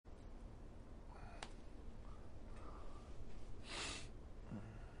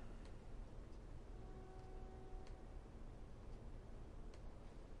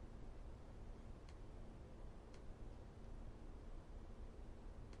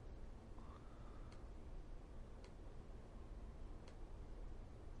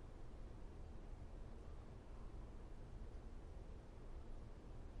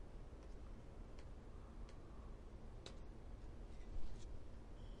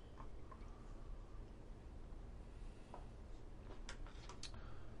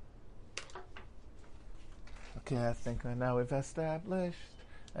Okay, I think I now we've established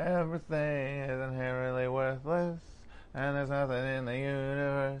everything is inherently worthless, and there's nothing in the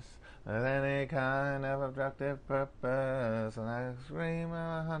universe with any kind of objective purpose. And I scream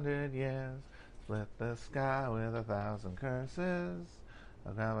 100 years, split the sky with 1,000 curses.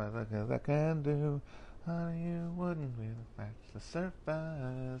 I've got the things I can do. Honey, you wouldn't really scratch the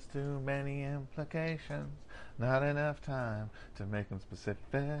surface. Too many implications, not enough time to make them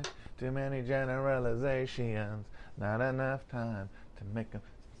specific. Too many generalizations, not enough time to make them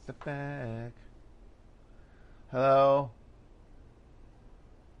specific. Hello?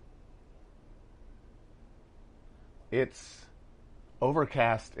 It's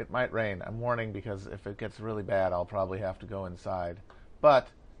overcast. It might rain. I'm warning because if it gets really bad, I'll probably have to go inside. But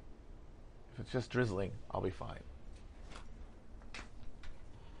if it's just drizzling, I'll be fine.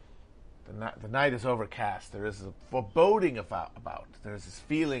 The night is overcast. There is a foreboding about. There's this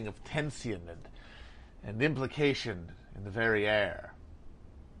feeling of tension and implication in the very air.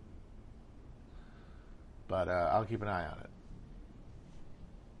 But I'll keep an eye on it.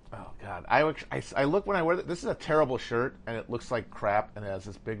 Oh, God. I look when I wear this is a terrible shirt, and it looks like crap, and it has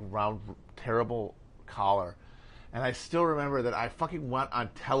this big, round, terrible collar. And I still remember that I fucking went on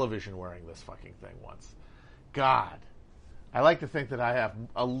television wearing this fucking thing once. God. I like to think that I have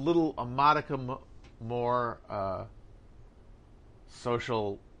a modicum more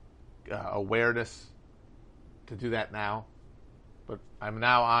social awareness to do that now. But I'm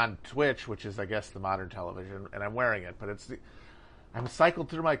now on Twitch, which is, I guess, the modern television, and I'm wearing it. But I'm cycled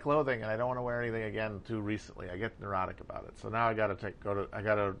through my clothing, and I don't want to wear anything again too recently. I get neurotic about it. So now I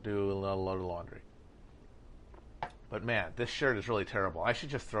gotta do a little load of laundry. But man, this shirt is really terrible. I should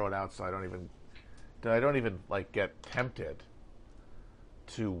just throw it out so I don't even like get tempted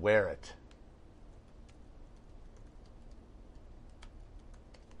to wear it.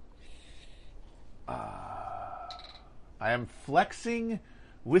 I am flexing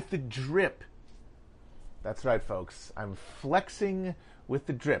with the drip. That's right, folks. I'm flexing with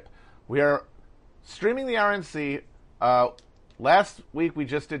the drip. We are streaming the RNC. Last week we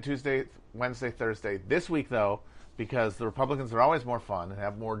just did Tuesday, Wednesday, Thursday. This week, though, because the Republicans are always more fun and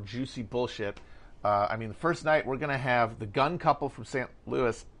have more juicy bullshit. The first night we're going to have the gun couple from St.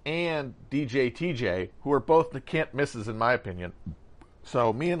 Louis and DJ TJ, who are both the can't misses in my opinion.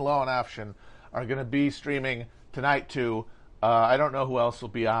 So me and Lowen Afshin are going to be streaming tonight too. I don't know who else will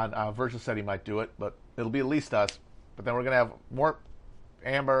be on. Virgil said he might do it, but it'll be at least us. But then we're going to have more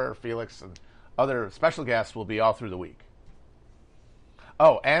Amber, Felix, and other special guests will be all through the week.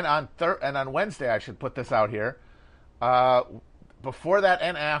 Oh, and on Wednesday, I should put this out here. Before that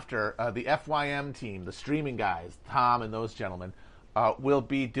and after, the FYM team, the streaming guys, Tom and those gentlemen, will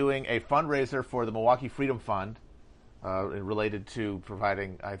be doing a fundraiser for the Milwaukee Freedom Fund related to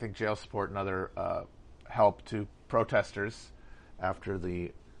providing, I think, jail support and other help to protesters after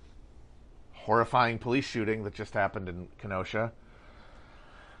the horrifying police shooting that just happened in Kenosha.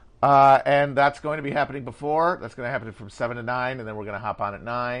 And that's going to be happening before. That's going to happen from 7 to 9, and then we're going to hop on at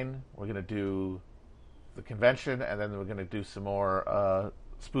 9. We're going to do the convention, and then we're going to do some more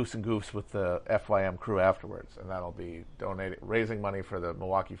spoofs and goofs with the FYM crew afterwards, and that'll be raising money for the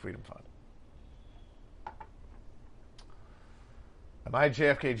Milwaukee Freedom Fund. Am I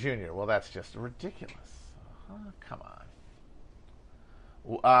JFK Jr.? Well, that's just ridiculous. Come on.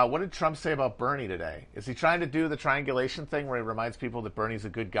 What did Trump say about Bernie today? Is he trying to do the triangulation thing where he reminds people that Bernie's a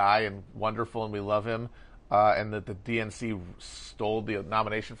good guy and wonderful and we love him, and that the DNC stole the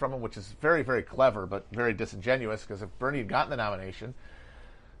nomination from him, which is very, very clever but very disingenuous, because if Bernie had gotten the nomination,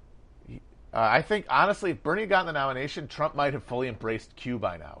 I think, honestly, if Bernie had gotten the nomination, Trump might have fully embraced Q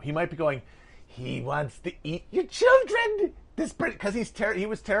by now. He might be going, he wants to eat your children! Because he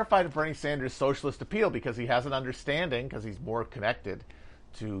was terrified of Bernie Sanders' socialist appeal, because he has an understanding, because he's more connected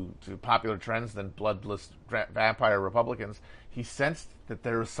to popular trends than bloodless vampire Republicans. He sensed that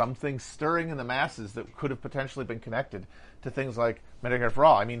there was something stirring in the masses that could have potentially been connected to things like Medicare for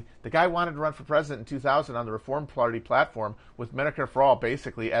All. I mean, the guy wanted to run for president in 2000 on the Reform Party platform with Medicare for All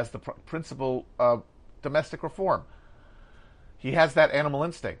basically as the principal domestic reform. He has that animal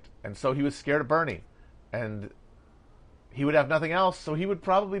instinct, and so he was scared of Bernie. And he would have nothing else, so he would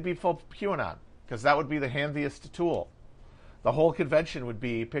probably be full QAnon, because that would be the handiest tool. The whole convention would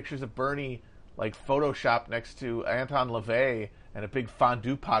be pictures of Bernie, like, photoshopped next to Anton LaVey and a big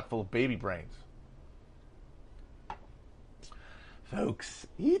fondue pot full of baby brains. Folks,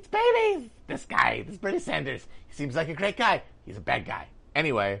 he eats babies! This Bernie Sanders, he seems like a great guy. He's a bad guy.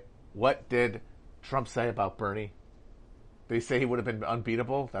 Anyway, what did Trump say about Bernie? Did he say he would have been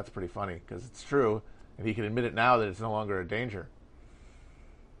unbeatable? That's pretty funny, because it's true, and he can admit it now that it's no longer a danger.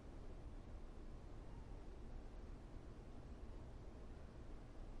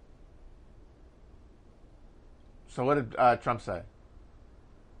 So what did Trump say?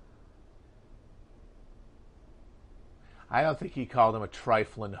 I don't think he called him a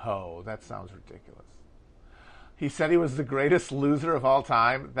trifling hoe. That sounds ridiculous. He said he was the greatest loser of all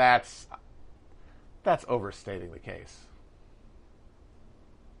time. That's overstating the case.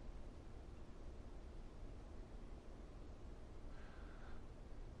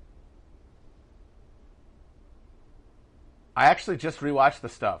 I actually just rewatched the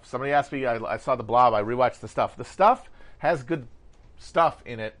stuff. Somebody asked me, I saw the blob, I rewatched the stuff. The stuff has good stuff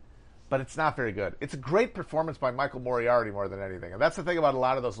in it, but it's not very good. It's a great performance by Michael Moriarty more than anything. And that's the thing about a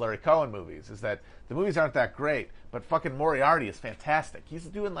lot of those Larry Cohen movies, is that the movies aren't that great, but fucking Moriarty is fantastic. He's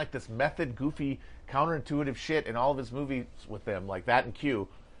doing like this method, goofy, counterintuitive shit in all of his movies with them, like that and Q,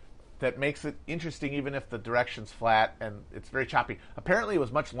 that makes it interesting even if the direction's flat and it's very choppy. Apparently it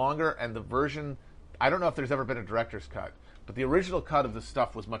was much longer, and the version, I don't know if there's ever been a director's cut, but the original cut of the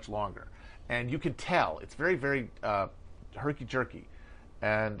stuff was much longer. And you can tell, it's very, very herky-jerky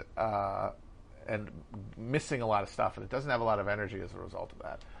and missing a lot of stuff, and it doesn't have a lot of energy as a result of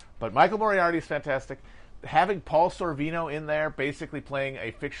that. But Michael Moriarty is fantastic. Having Paul Sorvino in there, basically playing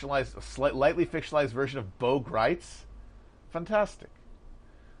a lightly fictionalized version of Bo Greitz, fantastic.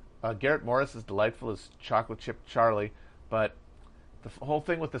 Garrett Morris is delightful as Chocolate Chip Charlie, but the whole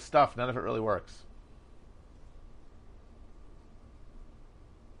thing with the stuff, none of it really works.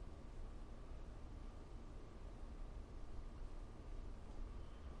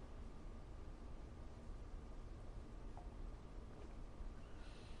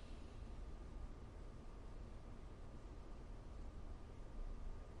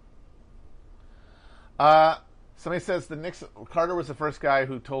 Somebody says Carter was the first guy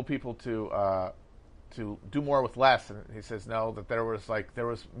who told people to do more with less, and he says no, that there was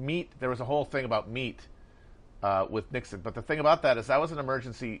a whole thing about meat with Nixon. But the thing about that is that was an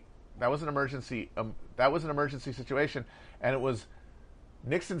emergency situation, and it was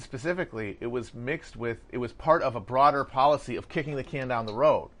Nixon specifically. It was part of a broader policy of kicking the can down the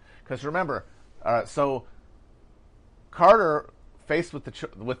road. Because remember, so Carter, faced with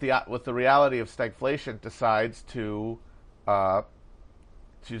the reality of stagflation, decides to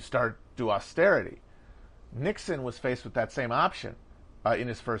do austerity. Nixon was faced with that same option in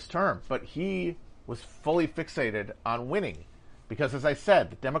his first term, but he was fully fixated on winning because, as I said,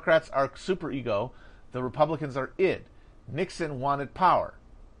 the Democrats are superego, the Republicans are id. Nixon wanted power.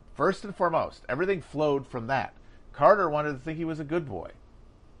 First and foremost, everything flowed from that. Carter wanted to think he was a good boy.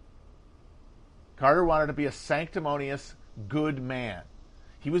 Carter wanted to be a sanctimonious, good man.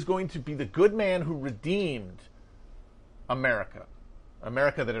 He was going to be the good man who redeemed America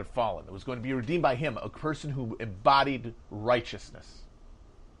that had fallen. It was going to be redeemed by him, a person who embodied righteousness.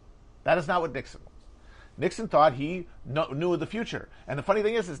 That is not what Nixon was. Nixon thought he knew the future. And the funny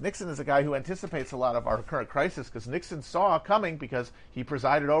thing is Nixon is a guy who anticipates a lot of our current crisis, because Nixon saw coming, because he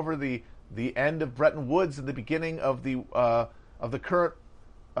presided over the end of Bretton Woods and the beginning of the current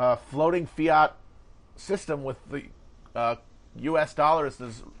floating fiat system with the U.S. dollar as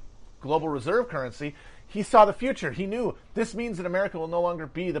this global reserve currency. He saw the future. He knew this means that America will no longer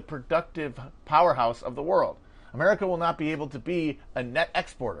be the productive powerhouse of the world. America will not be able to be a net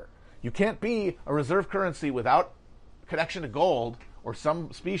exporter. You can't be a reserve currency without connection to gold or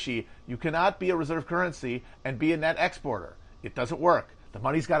some species. You cannot be a reserve currency and be a net exporter. It doesn't work. The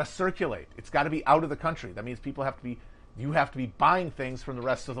money's got to circulate. It's got to be out of the country. That means you have to be buying things from the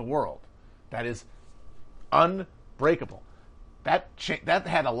rest of the world. That is unbreakable. That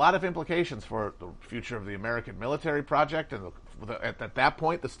had a lot of implications for the future of the American military project, and at that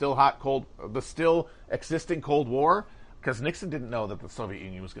point, the still existing Cold War, because Nixon didn't know that the Soviet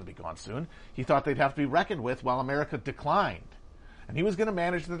Union was going to be gone soon. He thought they'd have to be reckoned with while America declined, and he was going to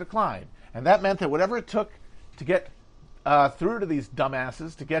manage the decline, and that meant that whatever it took to get through to these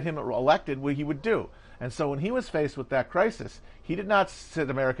dumbasses to get him elected, he would do. And so when he was faced with that crisis, he did not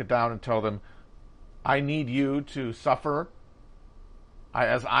sit America down and tell them, "I need you to suffer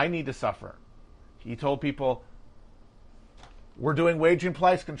as I need to suffer." He told people, we're doing wage and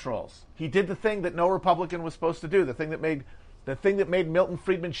price controls. He did the thing that no Republican was supposed to do, the thing that made Milton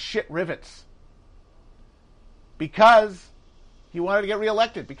Friedman shit rivets. Because he wanted to get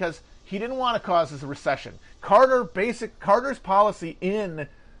reelected, because he didn't want to cause a recession. Carter's policy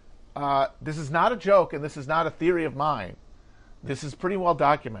this is not a joke, and this is not a theory of mine. This is pretty well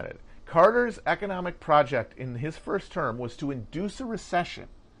documented. Carter's economic project in his first term was to induce a recession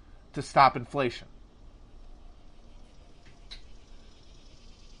to stop inflation.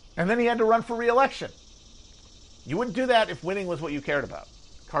 And then he had to run for re-election. You wouldn't do that if winning was what you cared about.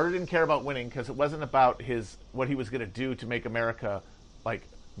 Carter didn't care about winning because it wasn't about what he was going to do to make America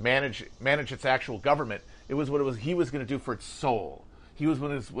manage its actual government. It was what he was going to do for its soul. He was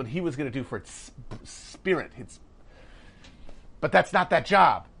what he was going to do for its spirit. But that's not that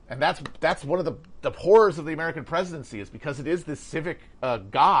job. And that's one of the horrors of the American presidency, is because it is this civic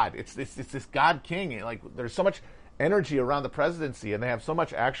god. It's this god king. Like, there's so much energy around the presidency, and they have so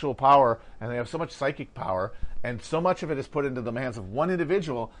much actual power, and they have so much psychic power, and so much of it is put into the hands of one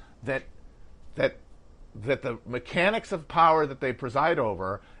individual that the mechanics of power that they preside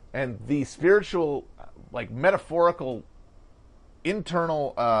over, and the spiritual, like, metaphorical,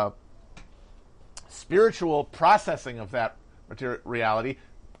 internal spiritual processing of that reality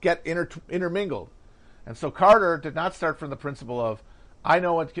get intermingled. And so Carter did not start from the principle of, I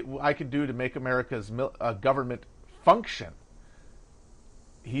know what I can do to make America's government function.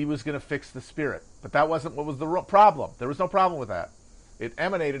 He was going to fix the spirit. But that wasn't what was the problem. There was no problem with that. It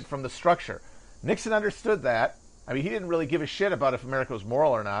emanated from the structure. Nixon understood that. I mean, he didn't really give a shit about if America was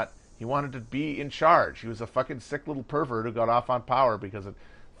moral or not. He wanted to be in charge. He was a fucking sick little pervert who got off on power because it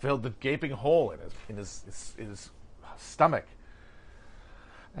filled the gaping hole in his stomach.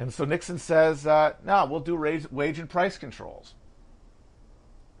 And so Nixon says, no, we'll do wage and price controls.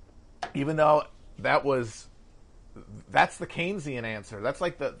 Even though that's the Keynesian answer. That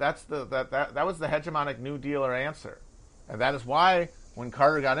was the hegemonic New Dealer answer. And that is why when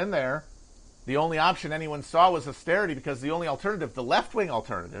Carter got in there, the only option anyone saw was austerity, because the only alternative, the left-wing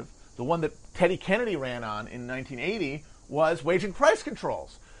alternative, the one that Teddy Kennedy ran on in 1980, was wage and price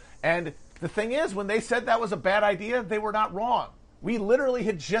controls. And the thing is, when they said that was a bad idea, they were not wrong. We literally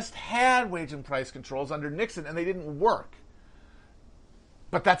had just had wage and price controls under Nixon, and they didn't work.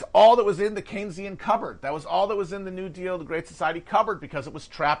 But that's all that was in the Keynesian cupboard. That was all that was in the New Deal, the Great Society cupboard, because it was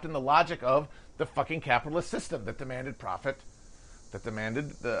trapped in the logic of the fucking capitalist system that demanded profit, that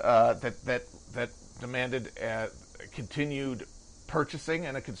demanded continued purchasing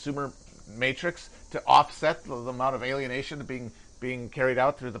and a consumer matrix to offset the amount of alienation being carried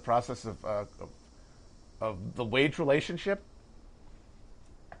out through the process of the wage relationship.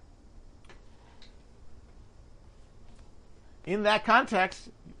 In that context,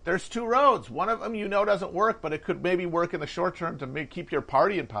 there's two roads. One of them doesn't work, but it could maybe work in the short term to keep your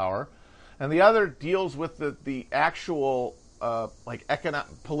party in power. And the other deals with the actual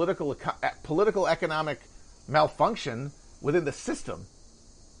political economic malfunction within the system,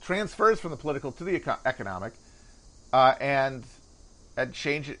 transfers from the political to the economic, and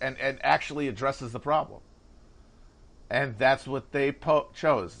change it and actually addresses the problem. And that's what they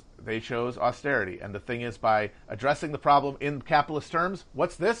chose. They chose austerity. And the thing is, by addressing the problem in capitalist terms,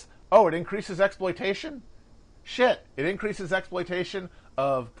 what's this? Oh, it increases exploitation? Shit. It increases exploitation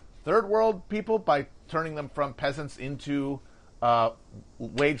of third world people by turning them from peasants into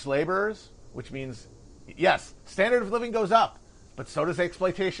wage laborers, which means, yes, standard of living goes up, but so does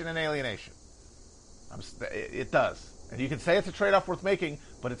exploitation and alienation. It does. And you can say it's a trade-off worth making,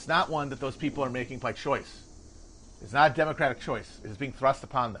 but it's not one that those people are making by choice. It's not a democratic choice. It is being thrust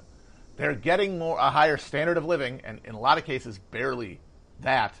upon them. They're getting a higher standard of living, and in a lot of cases, barely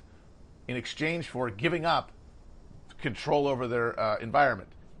that, in exchange for giving up control over their environment.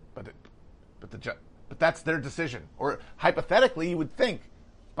 But that's their decision. Or hypothetically, you would think,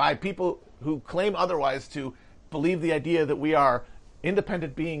 by people who claim otherwise, to believe the idea that we are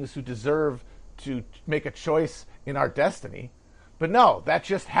independent beings who deserve to make a choice in our destiny. But no, that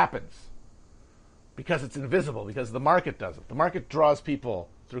just happens. Because it's invisible, because the market does it. The market draws people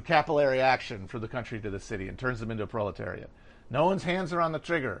through capillary action from the country to the city and turns them into a proletariat. No one's hands are on the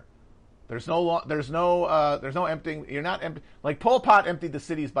trigger. There's no emptying. You're not empty. Like Pol Pot emptied the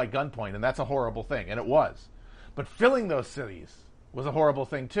cities by gunpoint, and that's a horrible thing, and it was. But filling those cities was a horrible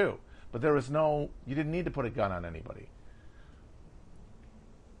thing too. But there was you didn't need to put a gun on anybody.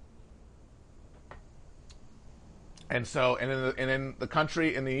 And so, in the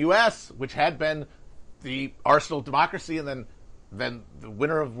country, in the U.S., which had been the arsenal of democracy, and then the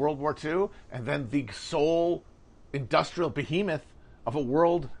winner of World War II, and then the sole industrial behemoth of a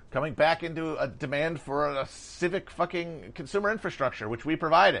world coming back into a demand for a civic fucking consumer infrastructure, which we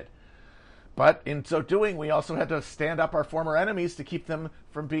provided. But in so doing, we also had to stand up our former enemies to keep them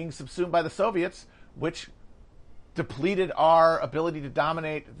from being subsumed by the Soviets, which depleted our ability to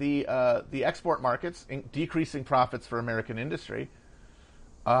dominate the export markets, decreasing profits for American industry,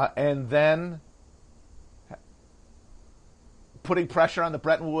 and then putting pressure on the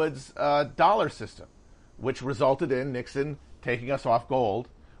Bretton Woods dollar system, which resulted in Nixon taking us off gold,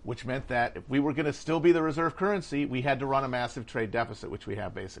 which meant that if we were going to still be the reserve currency, we had to run a massive trade deficit, which we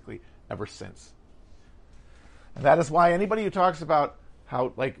have basically ever since. And that is why anybody who talks about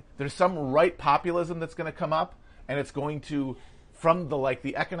how, there's some right populism that's going to come up, and it's going to from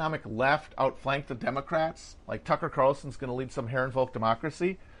the economic left outflank the Democrats, like Tucker Carlson's going to lead some Herrenvolk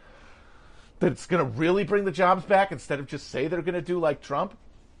democracy, that's going to really bring the jobs back instead of just say they're going to do like Trump,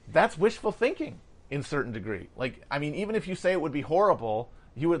 that's wishful thinking in certain degree. Like, I mean, even if you say it would be horrible,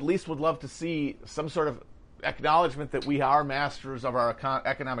 you at least would love to see some sort of acknowledgement that we are masters of our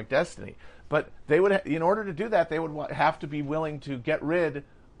economic destiny. But they would, in order to do that, they would have to be willing to get rid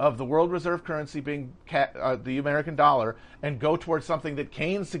of the world reserve currency being the American dollar and go towards something that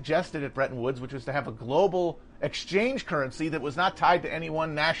Keynes suggested at Bretton Woods, which was to have a global exchange currency that was not tied to any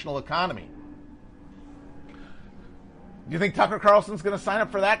one national economy. Do you think Tucker Carlson's going to sign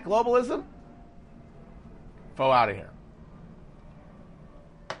up for that globalism? Fo out of here.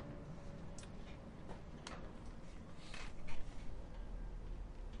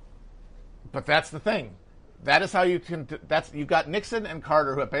 But that's the thing. That is how you can. You've got Nixon and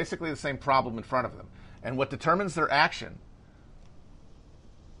Carter, who have basically the same problem in front of them, and what determines their action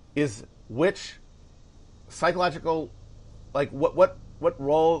is which psychological, like what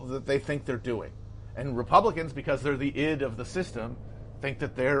role that they think they're doing. And Republicans, because they're the id of the system, think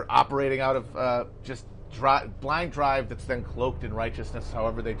that they're operating out of just blind drive that's then cloaked in righteousness,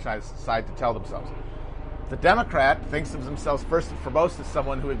 however they decide to tell themselves. The Democrat thinks of themselves first and foremost as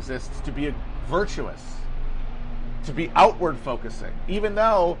someone who exists to be virtuous, to be outward focusing, even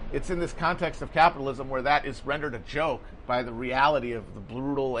though it's in this context of capitalism where that is rendered a joke by the reality of the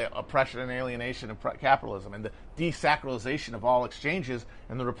brutal oppression and alienation of capitalism and the desacralization of all exchanges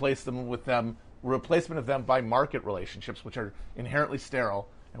and the replacement of them by market relationships, which are inherently sterile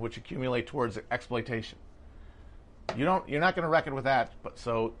and which accumulate towards exploitation. You're not going to reckon with that, but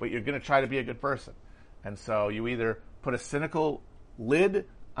you're going to try to be a good person. And so you either put a cynical lid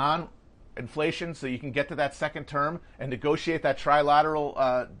on inflation so you can get to that second term and negotiate that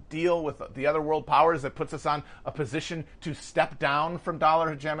trilateral deal with the other world powers that puts us on a position to step down from dollar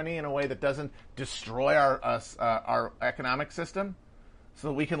hegemony in a way that doesn't destroy our economic system, so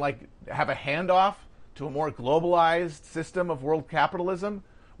that we can have a handoff to a more globalized system of world capitalism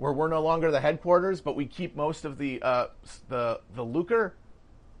where we're no longer the headquarters, but we keep most of the lucre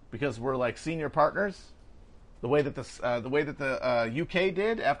because we're like senior partners, the way that the UK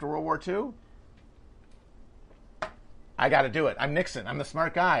did after World War II. I got to do it. I'm Nixon. I'm the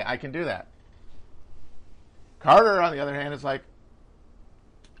smart guy. I can do that. Carter, on the other hand, is like,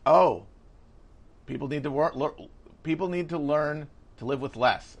 oh, people need to learn to live with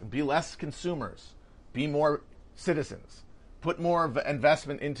less and be less consumers, be more citizens, put more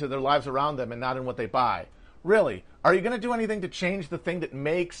investment into their lives around them and not in what they buy. Really, are you going to do anything to change the thing that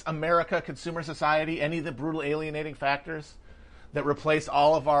makes America a consumer society? Any of the brutal alienating factors that replace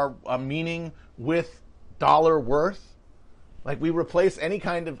all of our meaning with dollar worth? Like, we replace any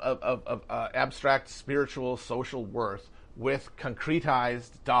kind of abstract spiritual social worth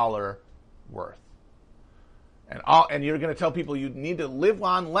concretized dollar worth. And you're going to tell people you need to live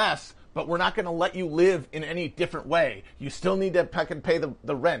on less, but we're not going to let you live in any different way. You still need to pay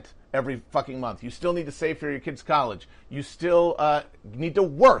the rent every fucking month. You still need to save for your kids' college. You still need to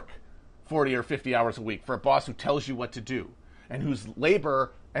work 40 or 50 hours a week for a boss who tells you what to do and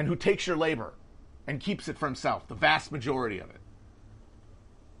who takes your labor and keeps it for himself, the vast majority of it.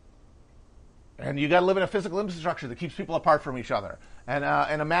 And you got to live in a physical infrastructure that keeps people apart from each other, and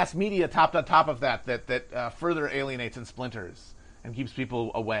a mass media topped on top of that further alienates and splinters and keeps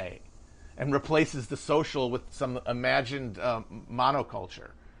people away, and replaces the social with some imagined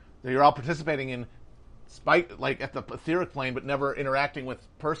monoculture that you're all participating in, at the etheric plane, but never interacting with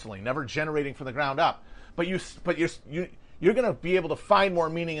personally, never generating from the ground up. But you're going to be able to find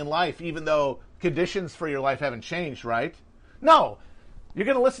more meaning in life, even though conditions for your life haven't changed, right? No. You're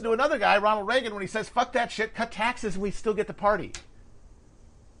going to listen to another guy, Ronald Reagan, when he says, fuck that shit, cut taxes, and we still get to party.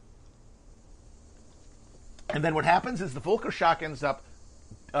 And then what happens is the Volcker shock ends up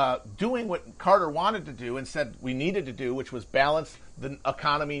doing what Carter wanted to do and said we needed to do, which was balance the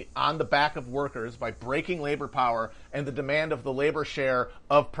economy on the back of workers by breaking labor power and the demand of the labor share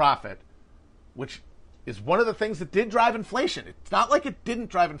of profit, which is one of the things that did drive inflation. It's not like it didn't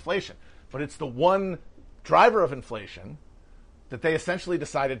drive inflation, but it's the one driver of inflation that they essentially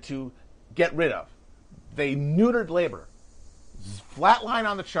decided to get rid of. They neutered labor. Flat line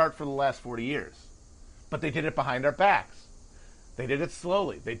on the chart for the last 40 years. But they did it behind our backs. They did it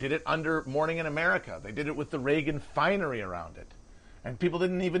slowly. They did it under Morning in America. They did it with the Reagan finery around it. And people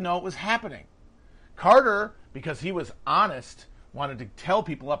didn't even know it was happening. Carter, because he was honest, wanted to tell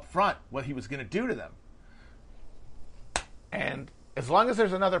people up front what he was going to do to them. And as long as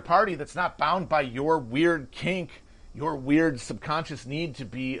there's another party that's not bound by your weird kink, your weird subconscious need to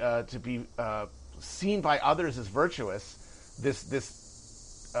be seen by others as virtuous,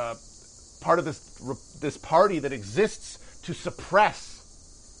 this part of this party that exists to suppress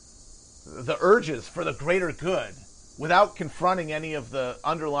the urges for the greater good without confronting any of the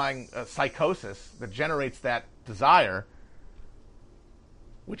underlying psychosis that generates that desire,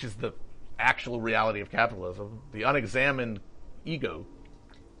 which is the actual reality of capitalism, the unexamined ego.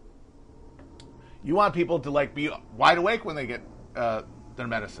 You want people to like be wide awake when they get their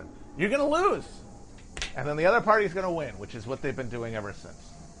medicine. You're going to lose. And then the other party's going to win, which is what they've been doing ever since.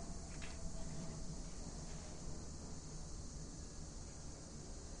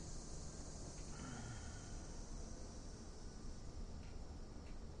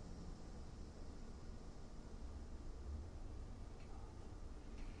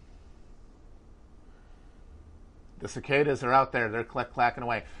 The cicadas are out there. They're clacking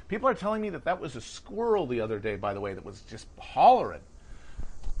away. People are telling me that was a squirrel the other day, by the way, that was just hollering.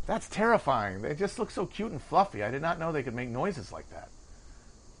 That's terrifying. They just look so cute and fluffy. I did not know they could make noises like that.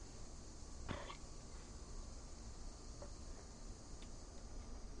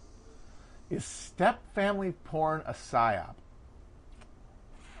 Is step-family porn a psyop?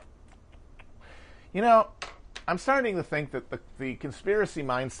 You know, I'm starting to think that the conspiracy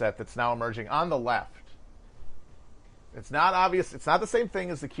mindset that's now emerging on the left, it's not obvious. It's not the same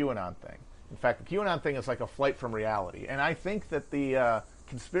thing as the QAnon thing. In fact, the QAnon thing is like a flight from reality. And I think that the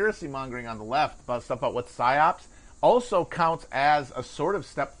conspiracy mongering on the left about stuff about what's psyops also counts as a sort of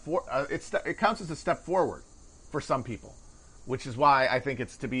step for. It counts as a step forward for some people, which is why I think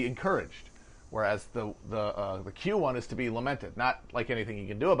it's to be encouraged. Whereas the Q one is to be lamented, not like anything you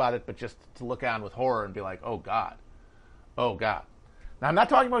can do about it, but just to look on with horror and be like, oh God, oh God. Now I'm not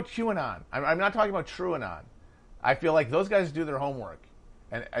talking about QAnon. I'm not talking about TrueAnon. I feel like those guys do their homework,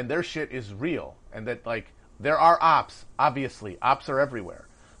 and their shit is real, and that like there are ops. Obviously, ops are everywhere.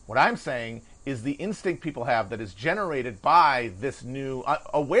 What I'm saying is the instinct people have that is generated by this new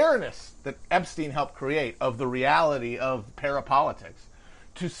awareness that Epstein helped create of the reality of parapolitics,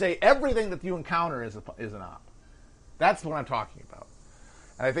 to say everything that you encounter is an op. That's what I'm talking about,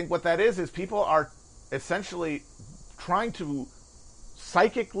 and I think what that is people are essentially trying to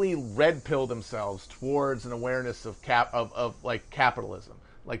psychically red pill themselves towards an awareness of like capitalism,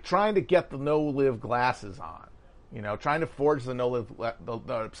 like trying to get the no-live glasses on, you know, trying to forge the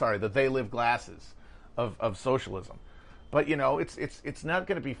the they-live glasses of socialism. But you know, it's not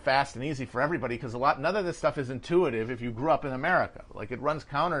going to be fast and easy for everybody because none of this stuff is intuitive if you grew up in America. Like it runs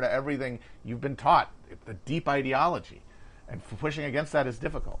counter to everything you've been taught, the deep ideology, and pushing against that is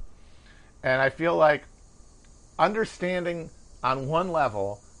difficult. And I feel like understanding on one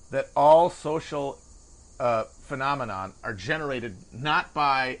level that all social phenomenon are generated not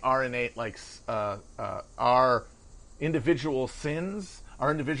by our innate, like our individual sins, our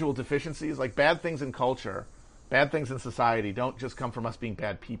individual deficiencies, like bad things in culture, bad things in society don't just come from us being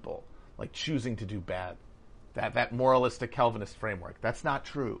bad people, like choosing to do bad. That moralistic Calvinist framework. That's not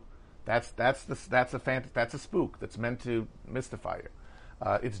true. That's a spook that's meant to mystify you.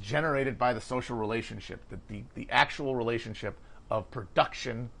 It's generated by the social relationship, the actual relationship of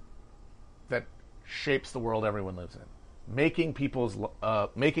production that shapes the world everyone lives in. Making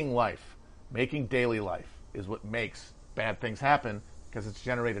daily life is what makes bad things happen because it's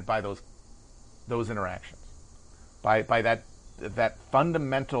generated by those interactions, by the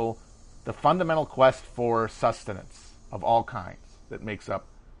fundamental quest for sustenance of all kinds that makes up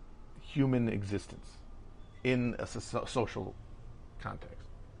human existence in a social context.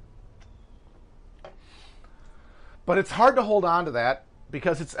 But it's hard to hold on to that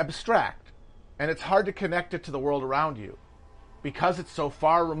because it's abstract, and it's hard to connect it to the world around you because it's so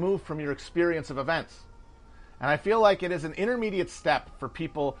far removed from your experience of events. And I feel like it is an intermediate step for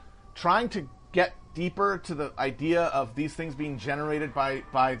people trying to get deeper to the idea of these things being generated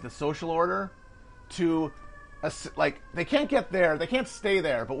by the social order to, like, they can't get there, they can't stay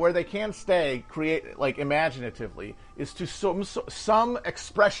there, but where they can stay, create, like, imaginatively, is to some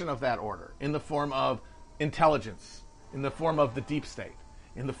expression of that order in the form of intelligence, in the form of the deep state,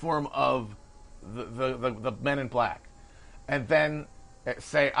 in the form of the men in black. And then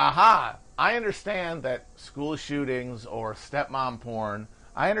say, aha, I understand that school shootings or stepmom porn,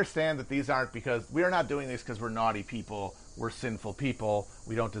 I understand that these aren't because, we are not doing this because we're naughty people, we're sinful people,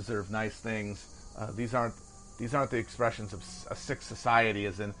 we don't deserve nice things. These aren't the expressions of a sick society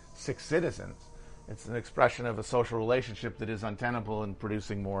as in sick citizens. It's an expression of a social relationship that is untenable and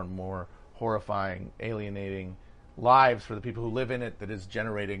producing more and more horrifying, alienating lives for the people who live in it, that is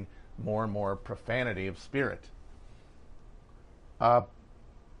generating more and more profanity of spirit. But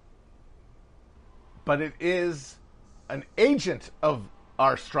it is an agent of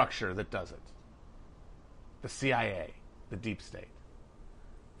our structure that does it. The CIA. the deep state.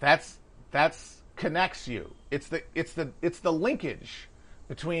 That's connects you. It's the linkage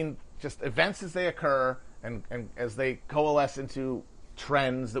between just events as they occur and as they coalesce into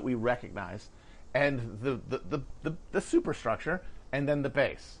trends that we recognize, and the superstructure, and then the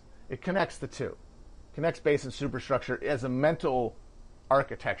base. It connects the two. Connects base and superstructure as a mental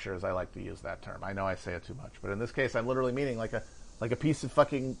architecture, as I like to use that term. I know I say it too much, but in this case, I'm literally meaning like a piece of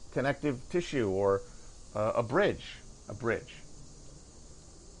fucking connective tissue, or a bridge. A bridge.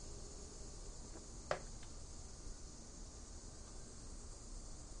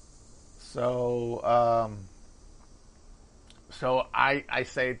 So, so I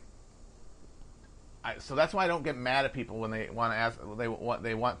say, so that's why I don't get mad at people when they want to ask,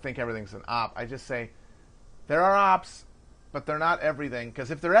 think everything's an op. I just say, there are ops, but they're not everything.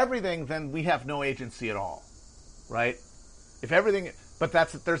 Because if they're everything, then we have no agency at all, right? If everything, but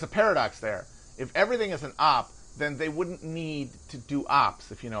there's a paradox there. If everything is an op, then they wouldn't need to do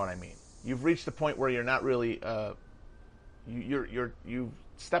ops, if you know what I mean. You've reached a point where you're not really, you've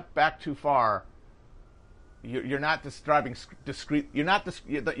stepped back too far. You're not describing discrete.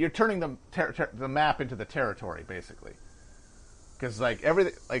 You're turning the map into the territory, basically. Because like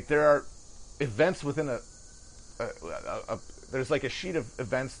everything, like there are events within there's like a sheet of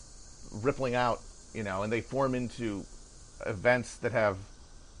events rippling out, and they form into events that have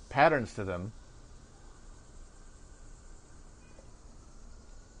patterns to them.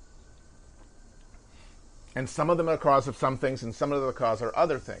 And some of them are the cause of some things, and some of them are the cause are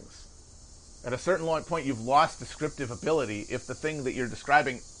other things. At a certain point, you've lost descriptive ability if the thing that you're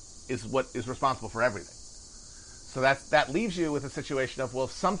describing is what is responsible for everything. So that leaves you with a situation of, well,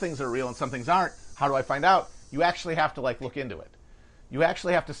 if some things are real and some things aren't, how do I find out? You actually have to look into it. You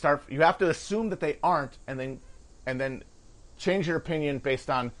actually have to you have to assume that they aren't, and then change your opinion based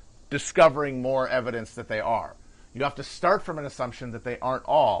on discovering more evidence that they are. You have to start from an assumption that they aren't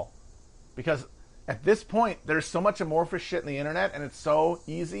all, because at this point, there's so much amorphous shit in the internet, and it's so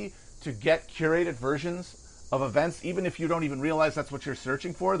easy to get curated versions of events, even if you don't even realize that's what you're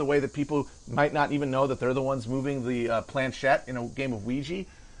searching for, the way that people might not even know that they're the ones moving the planchette in a game of Ouija.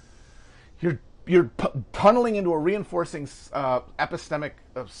 You're tunneling into a reinforcing epistemic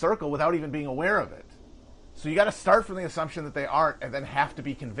circle without even being aware of it. So you got to start from the assumption that they aren't, and then have to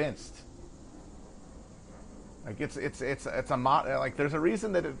be convinced. Like it's there's a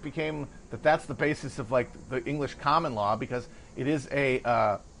reason that it became that's the basis of the English common law, because it is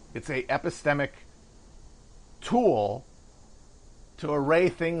it's a epistemic tool to array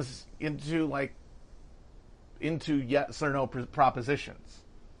things into yes or no propositions.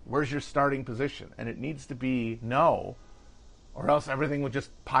 Where's your starting position? And it needs to be no, or else everything would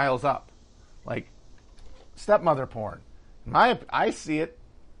just piles up. Like stepmother porn. I see it,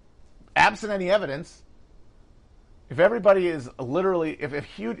 absent any evidence. If everybody is literally,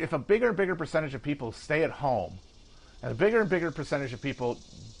 if a bigger and bigger percentage of people stay at home, and a bigger and bigger percentage of people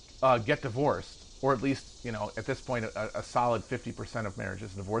get divorced, or at least, at this point, a solid 50% of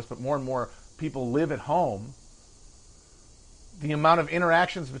marriages divorced, but more and more people live at home, the amount of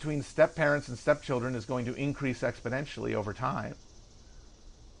interactions between step-parents and stepchildren is going to increase exponentially over time.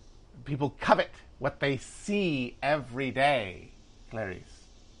 People covet what they see every day, Clarice.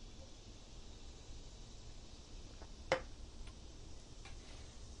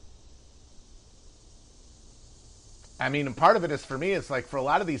 I mean, part of it is, for me, it's for a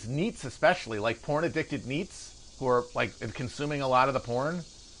lot of these NEETs, especially, porn-addicted NEETs, who are, consuming a lot of the porn,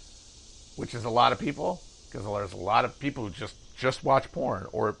 which is a lot of people, because there's a lot of people who just watch porn,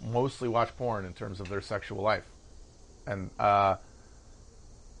 or mostly watch porn in terms of their sexual life. And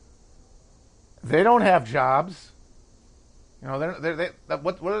they don't have jobs. What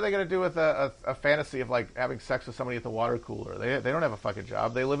are they going to do with a fantasy of, having sex with somebody at the water cooler? They don't have a fucking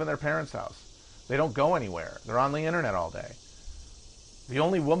job. They live in their parents' house. They don't go anywhere. They're on the internet all day. The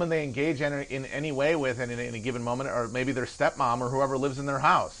only woman they engage in any way with in a given moment, or maybe their stepmom or whoever lives in their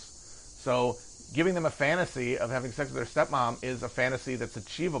house. So giving them a fantasy of having sex with their stepmom is a fantasy that's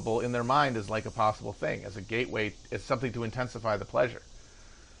achievable in their mind as a possible thing, as a gateway, as something to intensify the pleasure.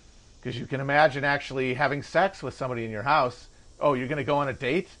 Because you can imagine actually having sex with somebody in your house. Oh, you're going to go on a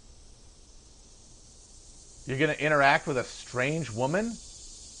date? You're going to interact with a strange woman?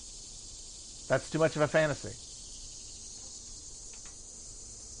 That's too much of a fantasy.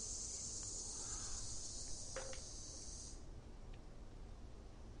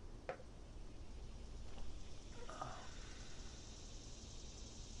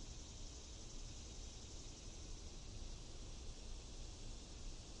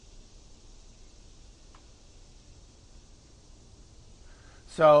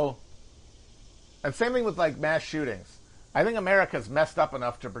 So, and same thing with mass shootings. I think America's messed up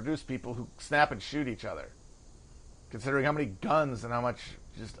enough to produce people who snap and shoot each other, considering how many guns and how much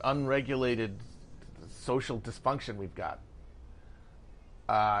just unregulated social dysfunction we've got.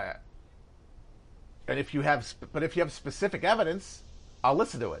 And if you have specific evidence, I'll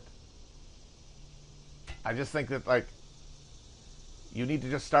listen to it. I just think that, like, you need to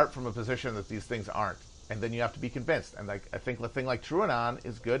just start from a position that these things aren't, and then you have to be convinced. And like, I think the thing like TrueAnon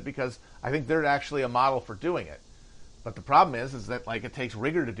is good because I think they're actually a model for doing it. But the problem is that, like, it takes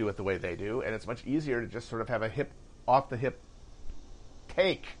rigor to do it the way they do, and it's much easier to just sort of have a off the hip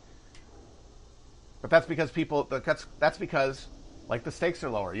take. But that's because that's because, like, the stakes are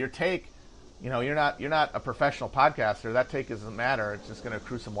lower. Your take, you're not a professional podcaster. That take doesn't matter. It's just going to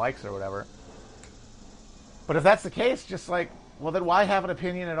accrue some likes or whatever. But if that's the case, just like, well, then why have an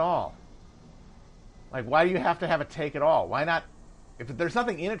opinion at all? Like, why do you have to have a take at all? Why not? If there's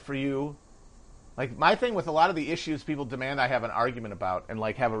nothing in it for you, like, my thing with a lot of the issues people demand I have an argument about and,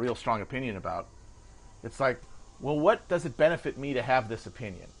 like, have a real strong opinion about, it's like, well, what does it benefit me to have this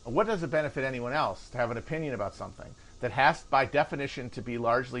opinion? Or what does it benefit anyone else to have an opinion about something that has, by definition, to be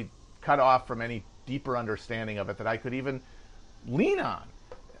largely cut off from any deeper understanding of it that I could even lean on?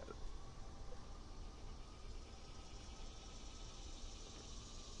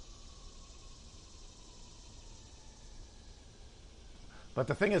 But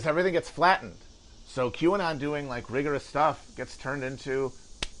the thing is, everything gets flattened. So QAnon doing, like, rigorous stuff gets turned into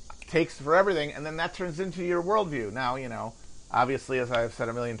takes for everything, and then that turns into your worldview. Now, obviously, as I've said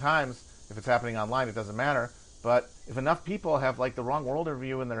a million times, if it's happening online, it doesn't matter. But if enough people have, like, the wrong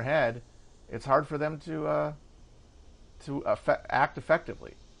worldview in their head, it's hard for them to act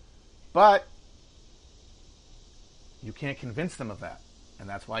effectively. But you can't convince them of that. And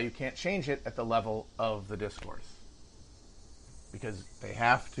that's why you can't change it at the level of the discourse. Because they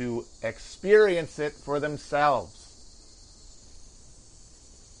have to experience it for themselves.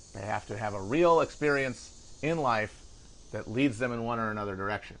 They have to have a real experience in life that leads them in one or another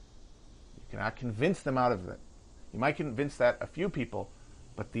direction. You cannot convince them out of it. You might convince that a few people,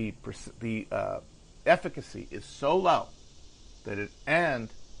 but the efficacy is so low that and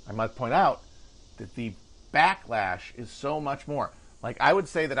I might point out that the backlash is so much more. Like, I would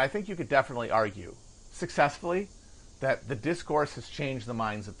say that I think you could definitely argue successfully that the discourse has changed the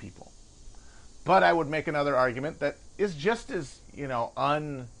minds of people. But I would make another argument that is just as,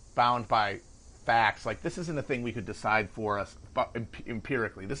 unbound by facts. Like, this isn't a thing we could decide for us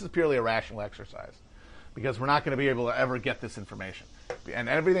empirically. This is purely a rational exercise because we're not going to be able to ever get this information. And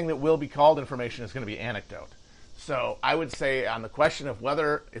everything that will be called information is going to be anecdote. So I would say on the question of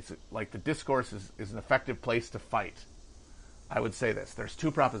whether it's like the discourse is an effective place to fight, I would say this. There's two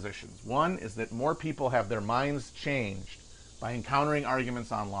propositions. One is that more people have their minds changed by encountering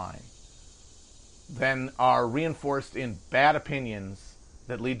arguments online than are reinforced in bad opinions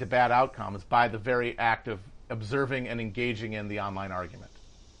that lead to bad outcomes by the very act of observing and engaging in the online argument.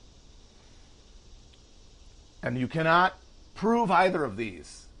 And you cannot prove either of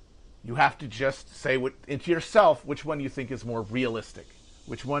these. You have to just say into yourself which one you think is more realistic,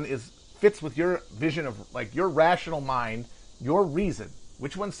 which one fits with your vision of, like, your rational mind, your reason.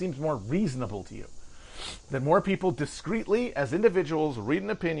 Which one seems more reasonable to you? That more people discreetly, as individuals, read an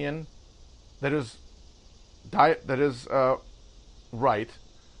opinion that is right,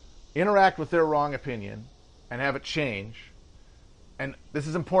 interact with their wrong opinion, and have it change. And this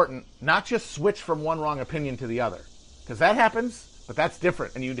is important, not just switch from one wrong opinion to the other. Because that happens, but that's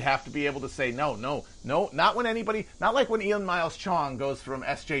different. And you'd have to be able to say, no, not like when Ian Miles Chong goes from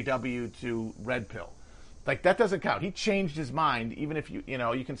SJW to Red Pill. Like, that doesn't count. He changed his mind, even if you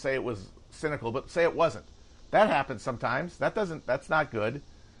can say it was cynical, but say it wasn't. That happens sometimes. That's not good.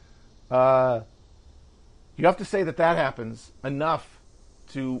 You have to say that happens enough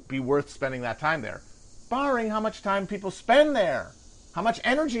to be worth spending that time there. Barring how much time people spend there. How much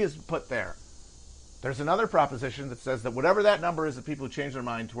energy is put there. There's another proposition that says that whatever that number is of people who change their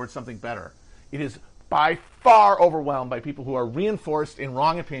mind towards something better, it is by far overwhelmed by people who are reinforced in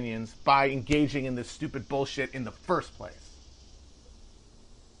wrong opinions by engaging in this stupid bullshit in the first place.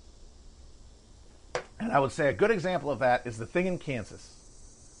 And I would say a good example of that is the thing in Kansas,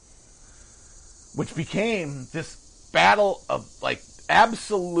 which became this battle of, like,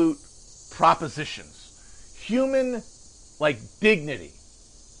 absolute propositions. Human, like, dignity.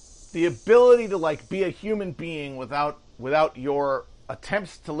 The ability to, like, be a human being without your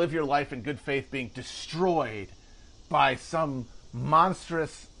attempts to live your life in good faith being destroyed by some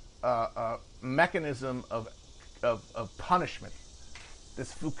monstrous mechanism of punishment,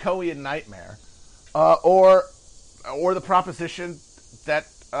 this Foucauldian nightmare, or the proposition that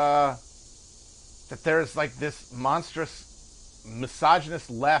that there's like this monstrous misogynist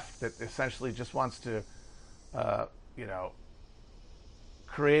left that essentially just wants to,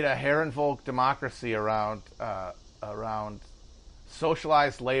 create a Herrenvolk democracy around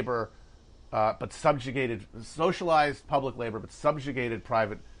socialized labor, but socialized public labor, but subjugated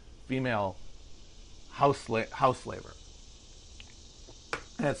private female house labor.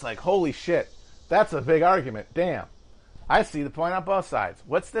 And it's like, holy shit, that's a big argument. Damn. I see the point on both sides.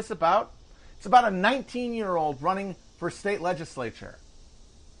 What's this about? It's about a 19-year-old running for state legislature.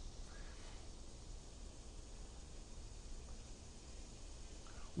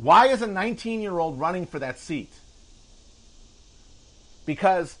 Why is a 19-year-old running for that seat?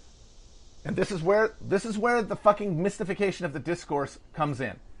 Because, and this is where the fucking mystification of the discourse comes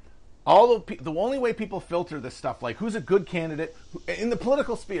in. The only way people filter this stuff, like who's a good candidate in the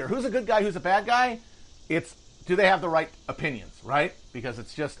political sphere, who's a good guy, who's a bad guy, it's do they have the right opinions, right? Because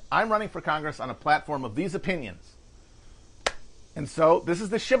it's just, I'm running for Congress on a platform of these opinions. And so this is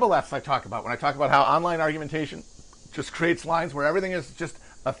the shibboleths I talk about when I talk about how online argumentation just creates lines where everything is just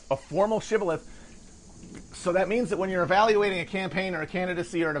a formal shibboleth. So that means that when you're evaluating a campaign or a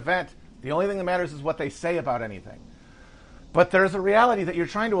candidacy or an event, the only thing that matters is what they say about anything. But there's a reality that you're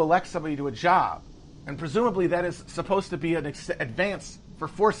trying to elect somebody to a job, and presumably that is supposed to be an advance for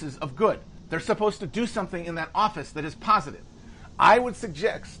forces of good. They're supposed to do something in that office that is positive. I would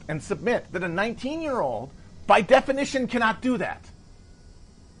suggest and submit that a 19-year-old, by definition, cannot do that.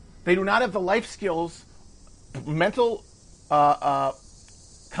 They do not have the life skills, mental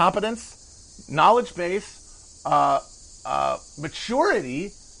competence, knowledge base,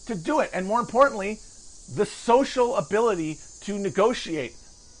 maturity to do it. And more importantly, the social ability to negotiate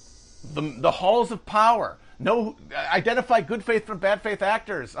the halls of power. Identify good faith from bad faith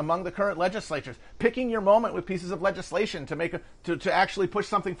actors among the current legislatures. Picking your moment with pieces of legislation to actually push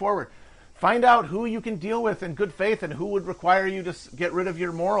something forward. Find out who you can deal with in good faith and who would require you to get rid of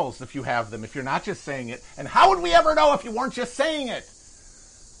your morals if you have them, if you're not just saying it. And how would we ever know if you weren't just saying it?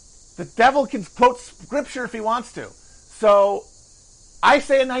 The devil can quote scripture if he wants to. So I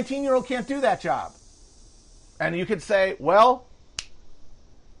say a 19-year-old can't do that job. And you could say, well,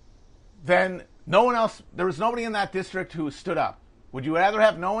 then no one else, there was nobody in that district who stood up. Would you rather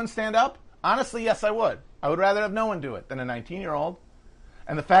have no one stand up? Honestly, yes, I would. I would rather have no one do it than a 19-year-old.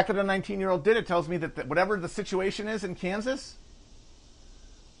 And the fact that a 19-year-old did it tells me that whatever the situation is in Kansas,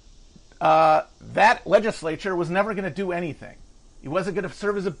 that legislature was never going to do anything. He wasn't going to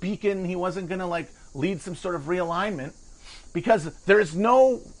serve as a beacon. He wasn't going to lead some sort of realignment, because there is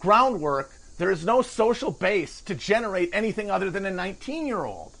no groundwork, there is no social base to generate anything other than a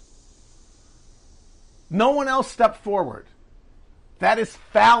 19-year-old. No one else stepped forward. That is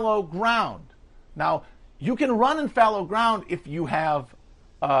fallow ground. Now, you can run in fallow ground if you have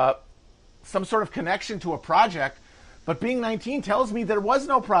some sort of connection to a project, but being 19 tells me there was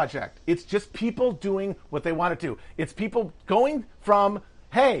no project. It's just people doing what they want to do. It's people going from,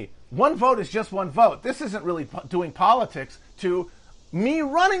 hey, one vote is just one vote. This isn't really doing politics, to me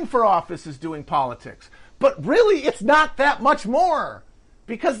running for office is doing politics. But really, it's not that much more,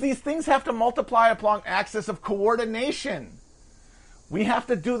 because these things have to multiply along axis of coordination. We have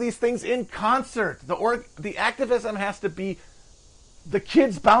to do these things in concert. The activism has to be the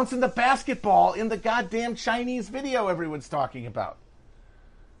kids bouncing the basketball in the goddamn Chinese video everyone's talking about.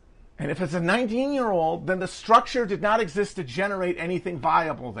 And if it's a 19-year-old, then the structure did not exist to generate anything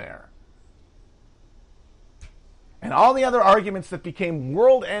viable there. And all the other arguments that became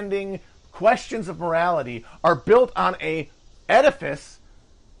world-ending questions of morality are built on an edifice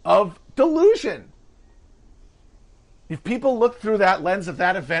of delusion. If people look through that lens of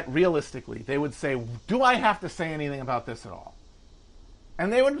that event realistically, they would say, do I have to say anything about this at all?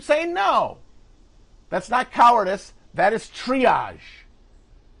 And they would say no. That's not cowardice, that is triage.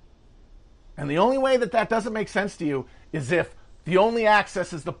 And the only way that doesn't make sense to you is if the only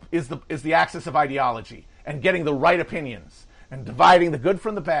access is the axis of ideology and getting the right opinions and dividing the good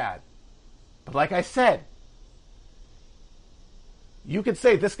from the bad. But like I said, you could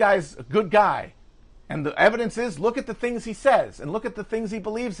say this guy's a good guy, and the evidence is, look at the things he says and look at the things he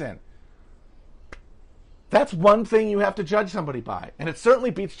believes in. That's one thing you have to judge somebody by. And it certainly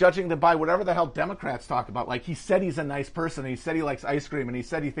beats judging them by whatever the hell Democrats talk about. Like, he said he's a nice person, and he said he likes ice cream, and he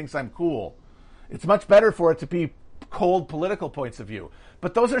said he thinks I'm cool. It's much better for it to be cold political points of view.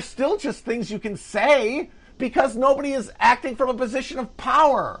 But those are still just things you can say because nobody is acting from a position of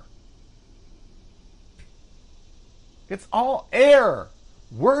power. It's all air.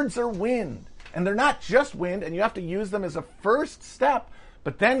 Words are wind. And they're not just wind, and you have to use them as a first step.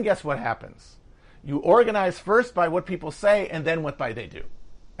 But then guess what happens? You organize first by what people say, and then what by they do.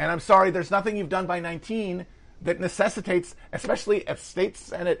 And I'm sorry, there's nothing you've done by 19 that necessitates, especially at state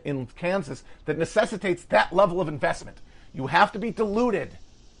senate in Kansas, that necessitates that level of investment. You have to be deluded.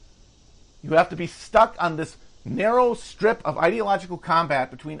 You have to be stuck on this narrow strip of ideological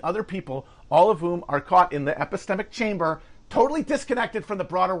combat between other people, all of whom are caught in the epistemic chamber, totally disconnected from the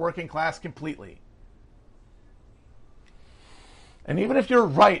broader working class completely. And even if you're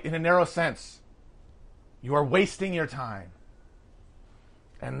right in a narrow sense, you are wasting your time.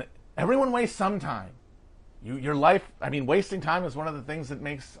 And everyone wastes some time. Your life, wasting time is one of the things that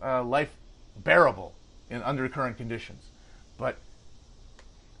makes life bearable under current conditions. But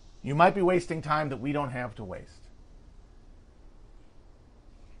you might be wasting time that we don't have to waste.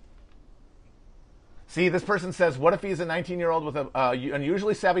 See, this person says, what if he's a 19-year-old with an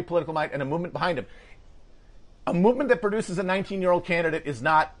unusually savvy political mind and a movement behind him? A movement that produces a 19-year-old candidate is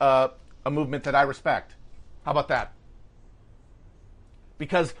not a movement that I respect. How about that?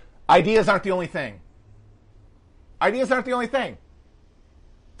 Because ideas aren't the only thing. Ideas aren't the only thing.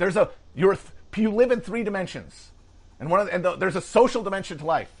 You live in 3 dimensions, and there's a social dimension to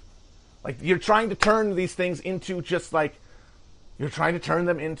life. Like, you're trying to turn these things into you're trying to turn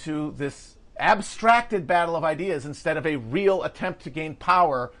them into this abstracted battle of ideas instead of a real attempt to gain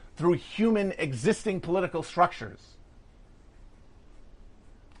power through human existing political structures.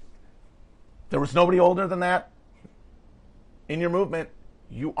 There was nobody older than that in your movement.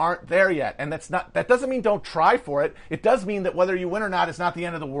 You aren't there yet. And that doesn't mean don't try for it. It does mean that whether you win or not is not the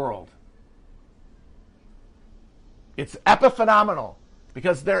end of the world. It's epiphenomenal.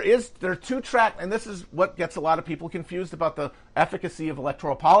 Because there are 2 tracks, and this is what gets a lot of people confused about the efficacy of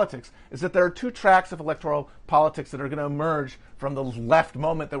electoral politics, is that there are 2 tracks of electoral politics that are going to emerge from the left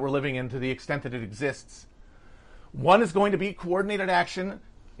moment that we're living in to the extent that it exists. One is going to be coordinated action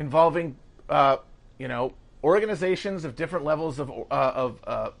involving, organizations of different levels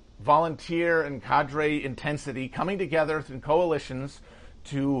of volunteer and cadre intensity coming together in coalitions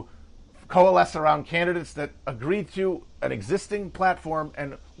to coalesce around candidates that agree to an existing platform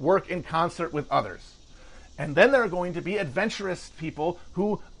and work in concert with others. And then there are going to be adventurous people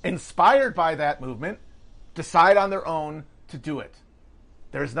who, inspired by that movement, decide on their own to do it.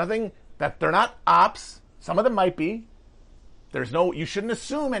 There's nothing that they're not ops. Some of them might be. You shouldn't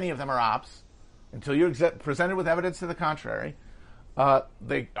assume any of them are ops until you're presented with evidence to the contrary.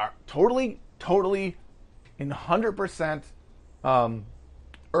 They are totally, in 100%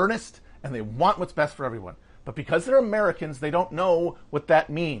 earnest, and they want what's best for everyone. But because they're Americans, they don't know what that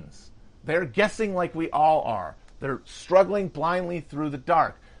means. They're guessing like we all are. They're struggling blindly through the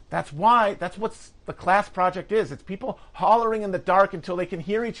dark. That's what the class project is. It's people hollering in the dark until they can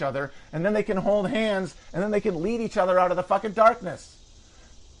hear each other, and then they can hold hands, and then they can lead each other out of the fucking darkness.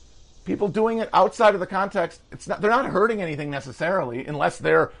 People doing it outside of the context, they're not hurting anything necessarily, unless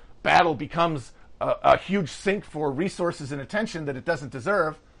their battle becomes a huge sink for resources and attention that it doesn't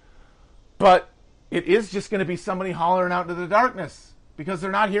deserve. But it is just going to be somebody hollering out into the darkness because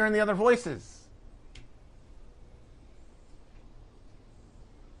they're not hearing the other voices.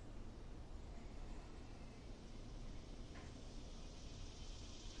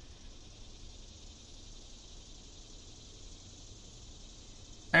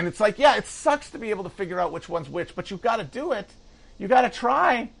 And it's like, yeah, it sucks to be able to figure out which one's which, but you've got to do it. You've got to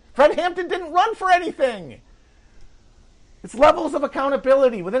try. Fred Hampton didn't run for anything. It's levels of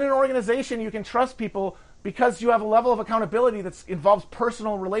accountability. Within an organization, you can trust people because you have a level of accountability that involves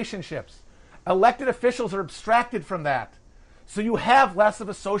personal relationships. Elected officials are abstracted from that. So you have less of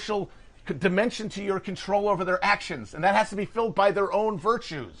a social dimension to your control over their actions, and that has to be filled by their own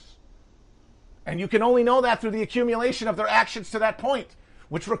virtues. And you can only know that through the accumulation of their actions to that point,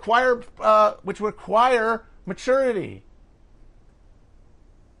 which require maturity.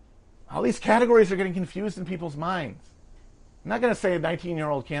 All these categories are getting confused in people's minds. I'm not going to say a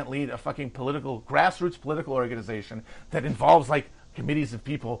 19-year-old can't lead a fucking grassroots political organization that involves committees of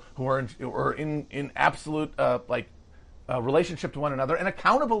people who are in absolute relationship to one another and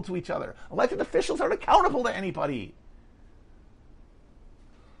accountable to each other. Elected officials aren't accountable to anybody.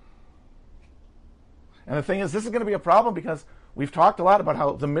 And the thing is, this is going to be a problem because we've talked a lot about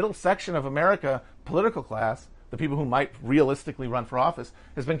how the middle section of America political class, the people who might realistically run for office,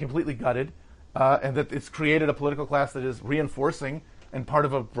 has been completely gutted. And that it's created a political class that is reinforcing and part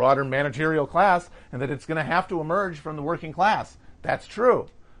of a broader managerial class, and that it's going to have to emerge from the working class. That's true.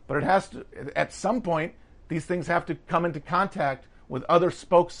 But it has to, at some point, these things have to come into contact with other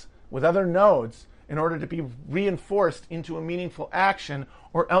spokes, with other nodes, in order to be reinforced into a meaningful action,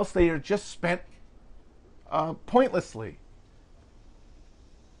 or else they are just spent pointlessly.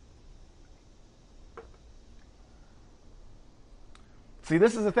 See,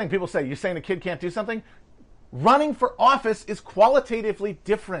 this is the thing. People say, you're saying a kid can't do something? Running for office is qualitatively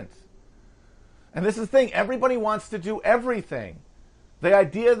different. And this is the thing. Everybody wants to do everything. The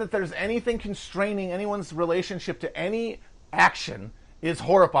idea that there's anything constraining anyone's relationship to any action is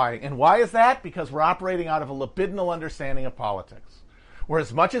horrifying. And why is that? Because we're operating out of a libidinal understanding of politics. Where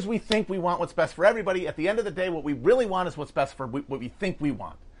as much as we think we want what's best for everybody, at the end of the day, what we really want is what's best for what we think we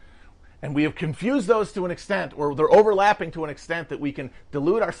want. And we have confused those to an extent, or they're overlapping to an extent that we can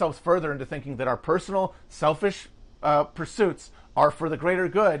delude ourselves further into thinking that our personal, selfish pursuits are for the greater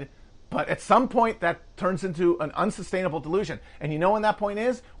good. But at some point, that turns into an unsustainable delusion. And you know when that point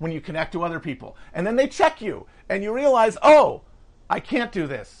is? When you connect to other people. And then they check you, and you realize, oh, I can't do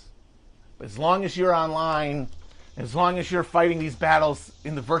this. But as long as you're online, as long as you're fighting these battles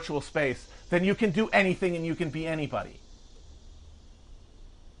in the virtual space, then you can do anything and you can be anybody.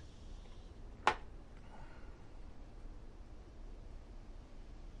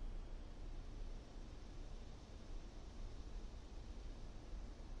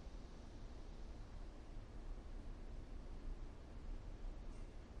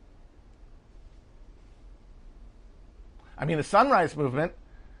 I mean, the Sunrise Movement,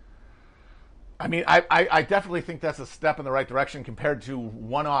 I mean, I definitely think that's a step in the right direction compared to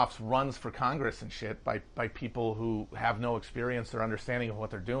one-offs runs for Congress and shit by people who have no experience or understanding of what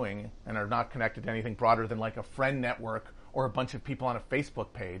they're doing and are not connected to anything broader than like a friend network or a bunch of people on a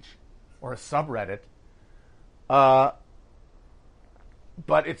Facebook page or a subreddit. But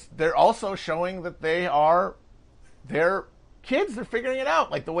they're also showing that they're kids. They're figuring it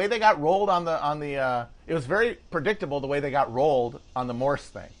out. Like the way they got rolled on the it was very predictable the way they got rolled on the Morse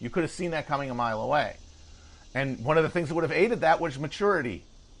thing. You could have seen that coming a mile away. And one of the things that would have aided that was maturity,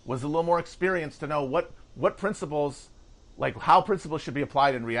 was a little more experience to know what principles, like how principles should be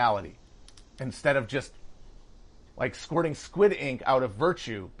applied in reality, instead of just like squirting squid ink out of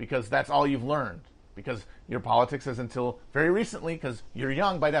virtue because that's all you've learned. Because your politics has until very recently, because you're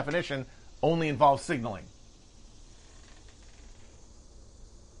young by definition, only involves signaling.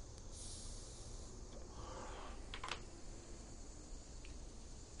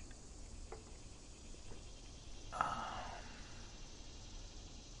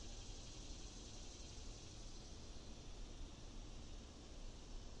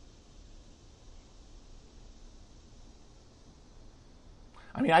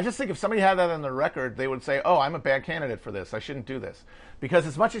 I mean, I just think if somebody had that on their record, they would say, oh, I'm a bad candidate for this. I shouldn't do this. Because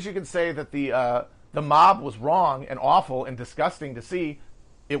as much as you can say that the mob was wrong and awful and disgusting to see,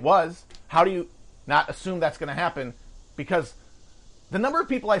 it was, how do you not assume that's going to happen? Because the number of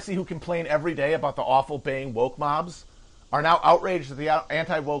people I see who complain every day about the awful baying woke mobs are now outraged that the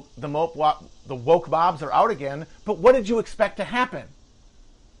anti-woke, the woke mobs are out again. But what did you expect to happen?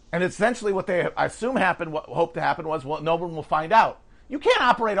 And essentially what they assume happened, what hoped to happen was, well, no one will find out. You can't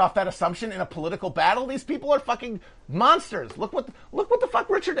operate off that assumption in a political battle. These people are fucking monsters. Look what the fuck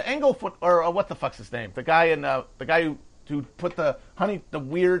Richard Englefoot, or what the fuck's his name? The guy who put the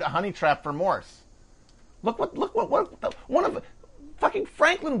weird honey trap for Morse. Look what one of fucking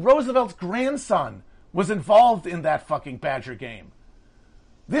Franklin Roosevelt's grandson was involved in that fucking Badger game.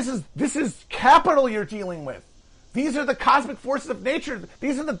 This is capital you're dealing with. These are the cosmic forces of nature.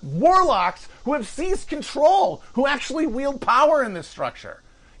 These are the warlocks who have seized control, who actually wield power in this structure.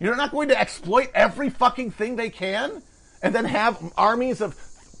 You're not going to exploit every fucking thing they can and then have armies of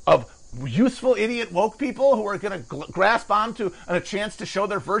useful idiot woke people who are going to grasp onto a chance to show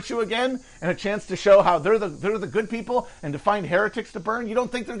their virtue again and a chance to show how they're the good people and to find heretics to burn. You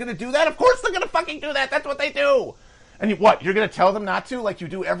don't think they're going to do that? Of course they're going to fucking do that. That's what they do. And you're going to tell them not to like you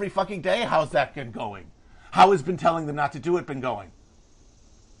do every fucking day? How's that been going? How has been telling them not to do it been going?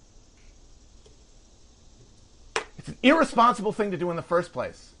 It's an irresponsible thing to do in the first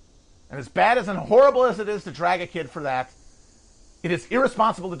place. And as bad as and horrible as it is to drag a kid for that, it is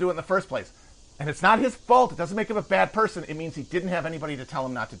irresponsible to do it in the first place. And it's not his fault. It doesn't make him a bad person. It means he didn't have anybody to tell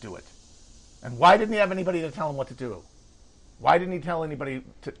him not to do it. And why didn't he have anybody to tell him what to do? Why didn't he have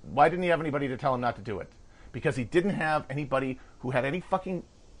anybody to tell him not to do it? Because he didn't have anybody who had any fucking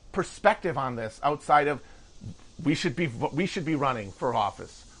perspective on this outside of we should be running for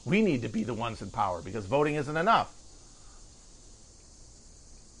office. We need to be the ones in power because voting isn't enough.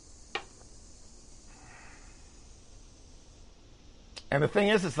 And the thing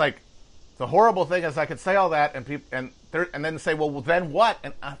is, it's like the horrible thing is I could say all that and then say, well, then what?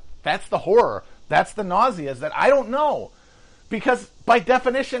 And that's the horror. That's the nausea. Is that I don't know, because by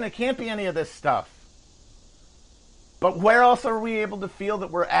definition it can't be any of this stuff. But where else are we able to feel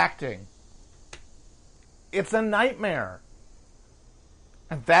that we're acting? It's a nightmare.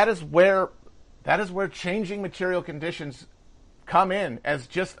 And that is where changing material conditions come in as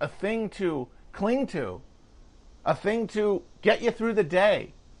just a thing to cling to, a thing to get you through the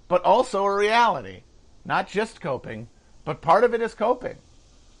day, but also a reality. Not just coping, but part of it is coping.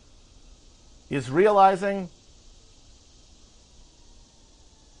 Is realizing,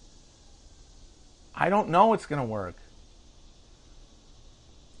 I don't know it's going to work.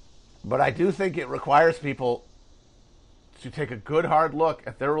 But I do think it requires people to take a good hard look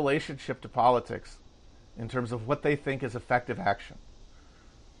at their relationship to politics in terms of what they think is effective action.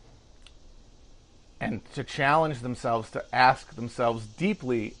 And to challenge themselves, to ask themselves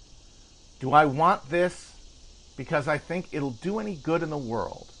deeply, do I want this because I think it'll do any good in the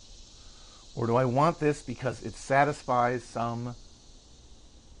world? Or do I want this because it satisfies some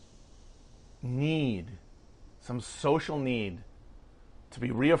need, some social need to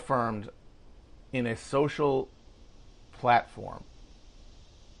be reaffirmed in a social platform?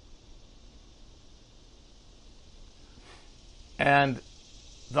 And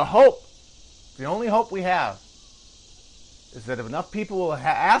the hope, the only hope we have, is that if enough people will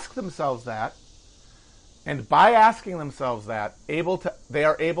ask themselves that, and by asking themselves that, they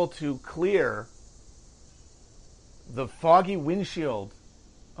are able to clear the foggy windshield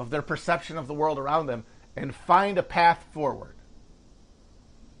of their perception of the world around them and find a path forward.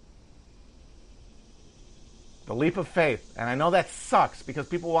 The leap of faith. And I know that sucks because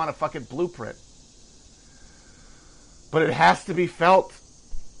people want a fucking blueprint. But it has to be felt.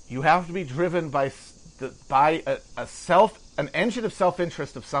 You have to be driven by an engine of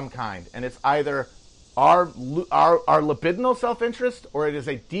self-interest of some kind. And it's either our libidinal self-interest, or it is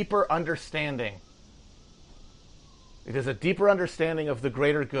a deeper understanding. It is a deeper understanding of the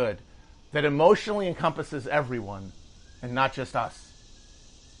greater good that emotionally encompasses everyone and not just us.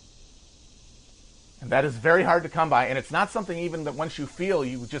 And that is very hard to come by. And it's not something even that once you feel,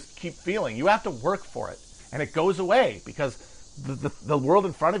 you just keep feeling. You have to work for it. And it goes away because the world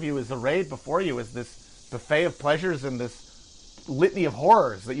in front of you is arrayed before you as this buffet of pleasures and this litany of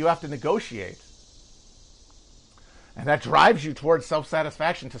horrors that you have to negotiate. And that drives you towards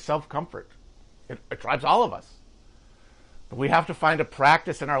self-satisfaction, to self-comfort. It drives all of us. But we have to find a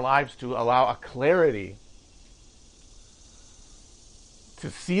practice in our lives to allow a clarity to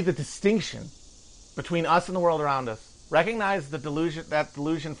see the distinction between us and the world around us. Recognize the delusion, that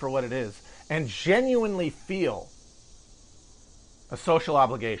delusion for what it is, and genuinely feel a social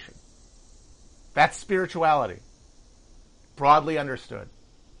obligation. That's spirituality, broadly understood.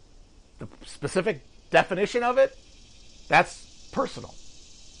 The specific definition of it, that's personal.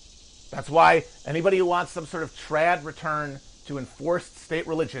 That's why anybody who wants some sort of trad return to enforced state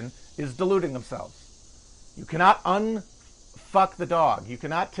religion is deluding themselves. You cannot unfuck the dog. You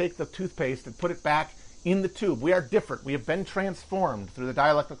cannot take the toothpaste and put it back in the tube. We are different. We have been transformed through the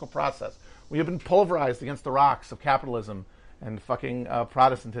dialectical process. We have been pulverized against the rocks of capitalism and fucking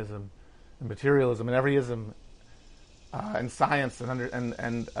Protestantism and materialism and everyism and science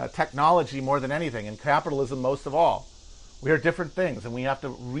and technology more than anything, and capitalism most of all. We are different things, and we have to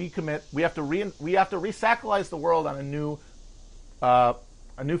recommit. We have to resacralize the world on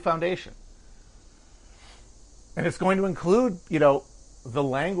a new foundation, and it's going to include, the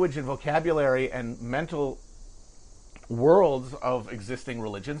language and vocabulary and mental worlds of existing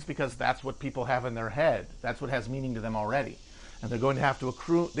religions, because that's what people have in their head. That's what has meaning to them already, and they're going to have to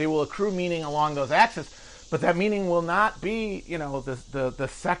accrue. They will accrue meaning along those axes, but that meaning will not be, the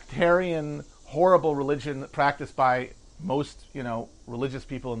sectarian, horrible religion practiced by most, religious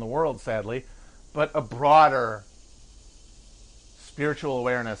people in the world, sadly, but a broader spiritual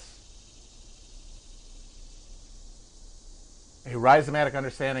awareness, a rhizomatic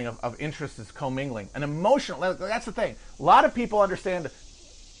understanding of interest is commingling, an emotional. That's the thing. A lot of people understand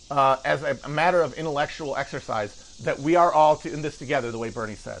as a matter of intellectual exercise that we are all in this together, the way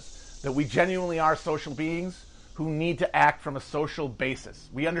Bernie says, that we genuinely are social beings who need to act from a social basis.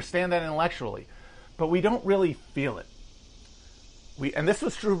 We understand that intellectually, but we don't really feel it. And this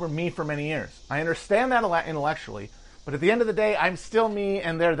was true for me for many years. I understand that intellectually, but at the end of the day, I'm still me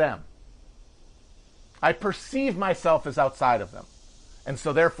and they're them. I perceive myself as outside of them. And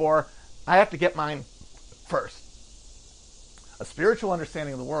so therefore, I have to get mine first. A spiritual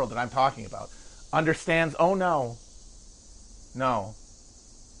understanding of the world that I'm talking about understands, oh no,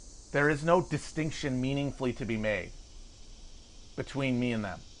 there is no distinction meaningfully to be made between me and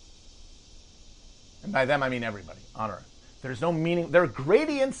them. And by them, I mean everybody on earth. There's no meaning. There are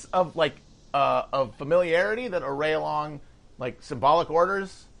gradients of of familiarity that array along symbolic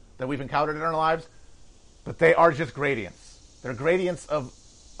orders that we've encountered in our lives, but they are just gradients. They're gradients of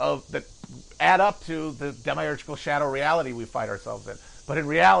that add up to the demiurgical shadow reality we find ourselves in. But in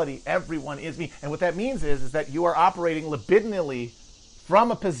reality, everyone is me. And what that means is that you are operating libidinally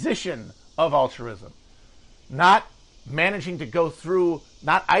from a position of altruism, not managing to go through,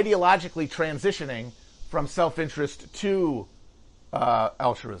 not ideologically transitioning from self-interest to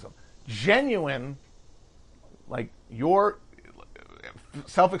altruism. Genuine, like your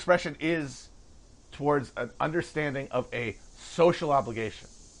self-expression is towards an understanding of a social obligation.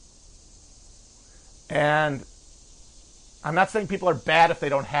 And I'm not saying people are bad if they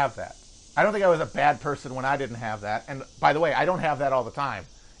don't have that. I don't think I was a bad person when I didn't have that. And by the way, I don't have that all the time.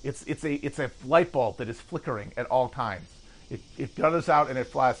 It's a light bulb that is flickering at all times. It gutters out and it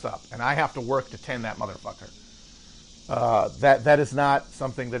flashes up, and I have to work to tend that motherfucker. That is not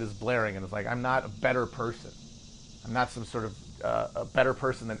something that is blaring and it's like, I'm not a better person. I'm not some sort of a better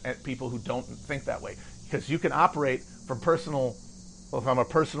person than people who don't think that way. Because you can operate from a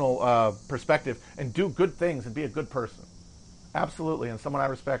personal perspective and do good things and be a good person. Absolutely, and someone I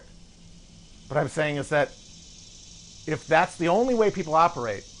respect. What I'm saying is that if that's the only way people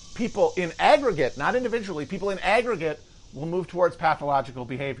operate, people in aggregate, not individually, people in aggregate will move towards pathological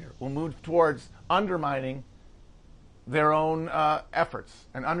behavior, will move towards undermining their own efforts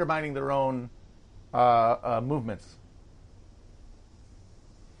and undermining their own movements.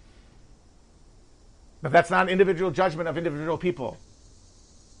 But that's not an individual judgment of individual people.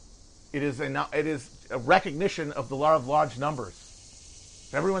 It is a recognition of the law of large numbers.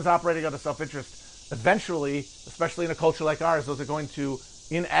 If everyone's operating out of self-interest, eventually, especially in a culture like ours, those are going to,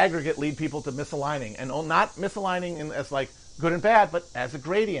 in aggregate, lead people to misaligning. And not misaligning as like good and bad, but as a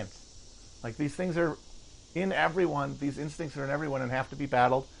gradient. Like these things are in everyone, these instincts are in everyone and have to be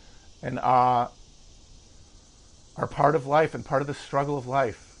battled and are part of life and part of the struggle of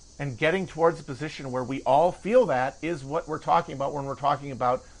life. And getting towards a position where we all feel that is what we're talking about when we're talking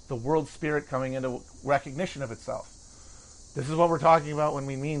about the world spirit coming into recognition of itself. This is what we're talking about when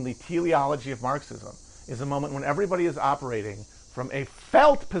we mean the teleology of Marxism, is a moment when everybody is operating from a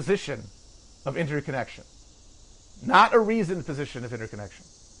felt position of interconnection, not a reasoned position of interconnection.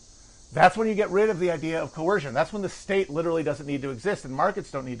 That's when you get rid of the idea of coercion. That's when the state literally doesn't need to exist and markets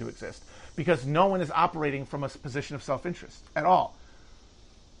don't need to exist, because no one is operating from a position of self-interest at all.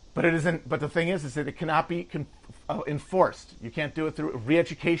 But it isn't. But the thing is that it cannot be enforced. You can't do it through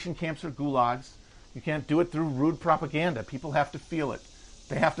re-education camps or gulags. You can't do it through rude propaganda. People have to feel it.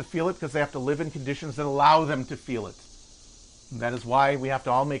 They have to feel it because they have to live in conditions that allow them to feel it. And that is why we have to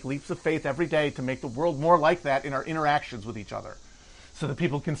all make leaps of faith every day to make the world more like that in our interactions with each other, so that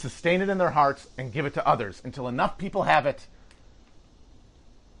people can sustain it in their hearts and give it to others until enough people have it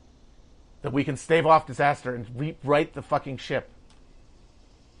that we can stave off disaster and rewrite the fucking ship.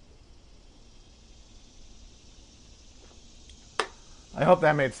 I hope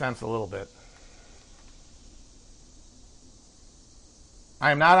that made sense a little bit.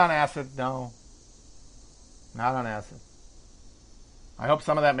 I am not on acid, no. Not on acid. I hope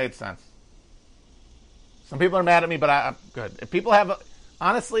some of that made sense. Some people are mad at me, but I'm good. If people have,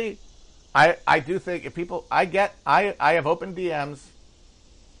 honestly, I do think if people, I have open DMs.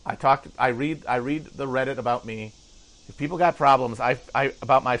 I read the Reddit about me. If people got problems,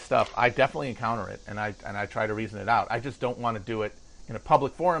 about my stuff, I definitely encounter it and I try to reason it out. I just don't want to do it in a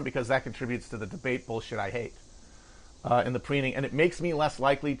public forum because that contributes to the debate bullshit I hate in the preening, and it makes me less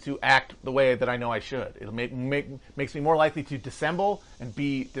likely to act the way that I know I should. It makes me more likely to dissemble and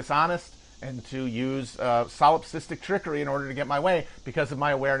be dishonest and to use solipsistic trickery in order to get my way because of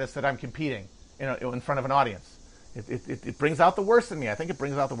my awareness that I'm competing in front of an audience. It brings out the worst in me. I think it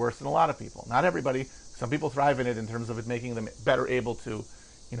brings out the worst in a lot of people. Not everybody. Some people thrive in it in terms of it making them better able to,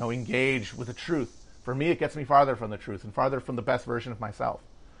 engage with the truth. For me, it gets me farther from the truth and farther from the best version of myself.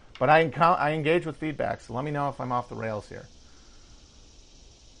 But I engage with feedback, so let me know if I'm off the rails here.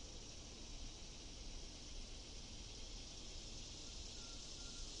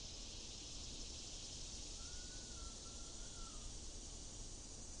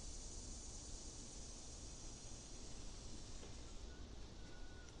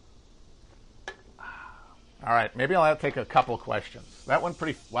 All right, maybe I'll take a couple questions. That one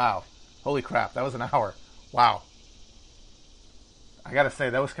wow. Holy crap, that was an hour. Wow. I gotta say,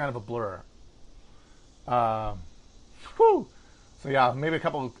 that was kind of a blur. Whew. So yeah, maybe a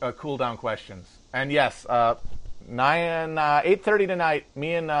couple cool down questions. And yes, 8:30 tonight,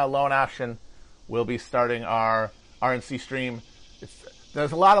 me and Lone Action will be starting our RNC stream.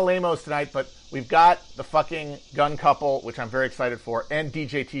 There's a lot of lamos tonight, but we've got the fucking gun couple, which I'm very excited for, and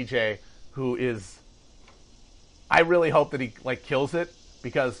DJ TJ, who is, I really hope that he kills it,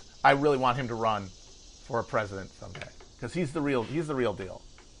 because I really want him to run for a president someday, because he's the real deal.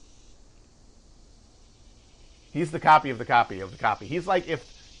 He's the copy of the copy of the copy. He's like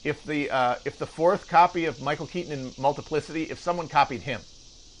if the fourth copy of Michael Keaton in Multiplicity, if someone copied him.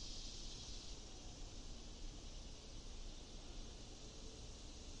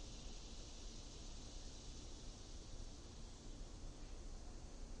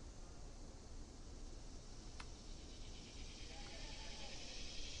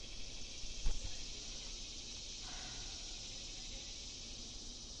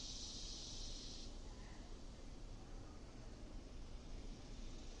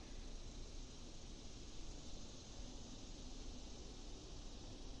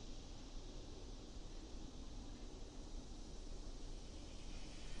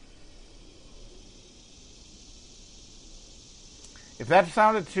 If that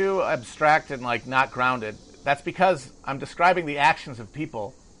sounded too abstract and like not grounded, that's because I'm describing the actions of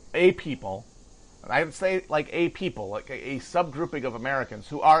people, a people. I would say like a people, like a subgrouping of Americans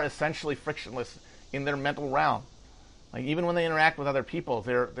who are essentially frictionless in their mental realm. Like even when they interact with other people,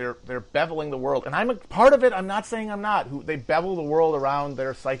 they're beveling the world, and I'm a part of it. I'm not saying I'm not. Who they bevel the world around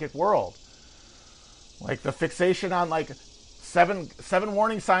their psychic world, like the fixation on like seven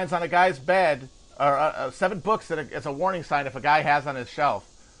warning signs on a guy's bed, or 7 books that as a warning sign if a guy has on his shelf.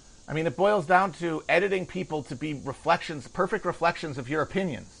 I mean, it boils down to editing people to be reflections, perfect reflections of your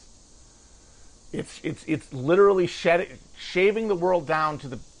opinions. It's literally shaving the world down to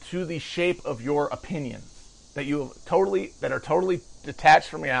the shape of your opinions that are totally detached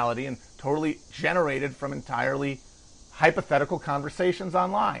from reality and totally generated from entirely hypothetical conversations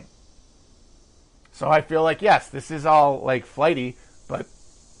online. So I feel like, yes, this is all like flighty, but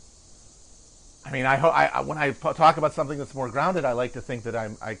I mean, when I talk about something that's more grounded, I like to think that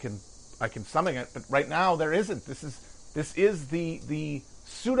I can summon it. But right now there isn't. This is the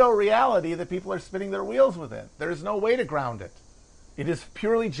pseudo reality that people are spinning their wheels within. There is no way to ground it. It is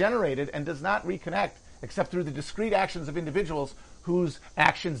purely generated and does not reconnect except through the discrete actions of individuals whose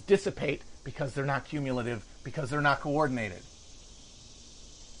actions dissipate because they're not cumulative, because they're not coordinated.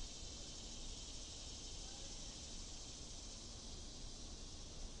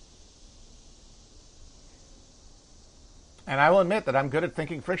 And I will admit that I'm good at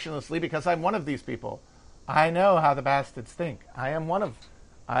thinking frictionlessly because I'm one of these people. I know how the bastards think. I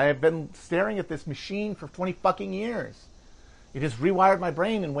have been staring at this machine for 20 fucking years. It has rewired my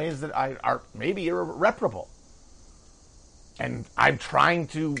brain in ways that are maybe irreparable. And I'm trying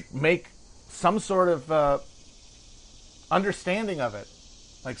to make some sort of understanding of it.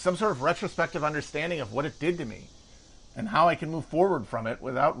 Like some sort of retrospective understanding of what it did to me. And how I can move forward from it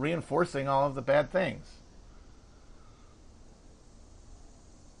without reinforcing all of the bad things.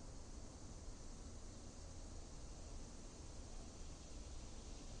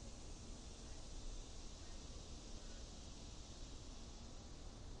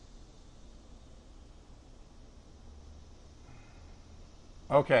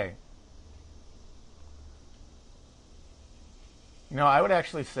 Okay. I would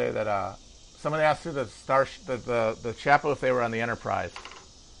actually say that someone asked who the Chapo if they were on the Enterprise.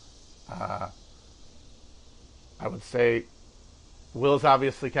 Uh, I would say Will is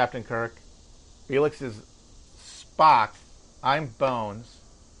obviously Captain Kirk. Felix is Spock. I'm Bones.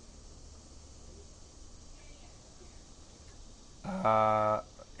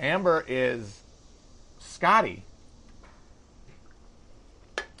 Amber is Scotty.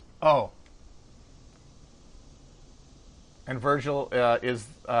 Oh. And Virgil is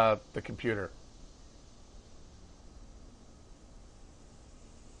the computer.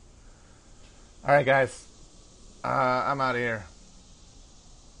 All right, guys. I'm out of here.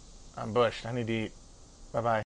 I'm bushed. I need to eat. Bye-bye.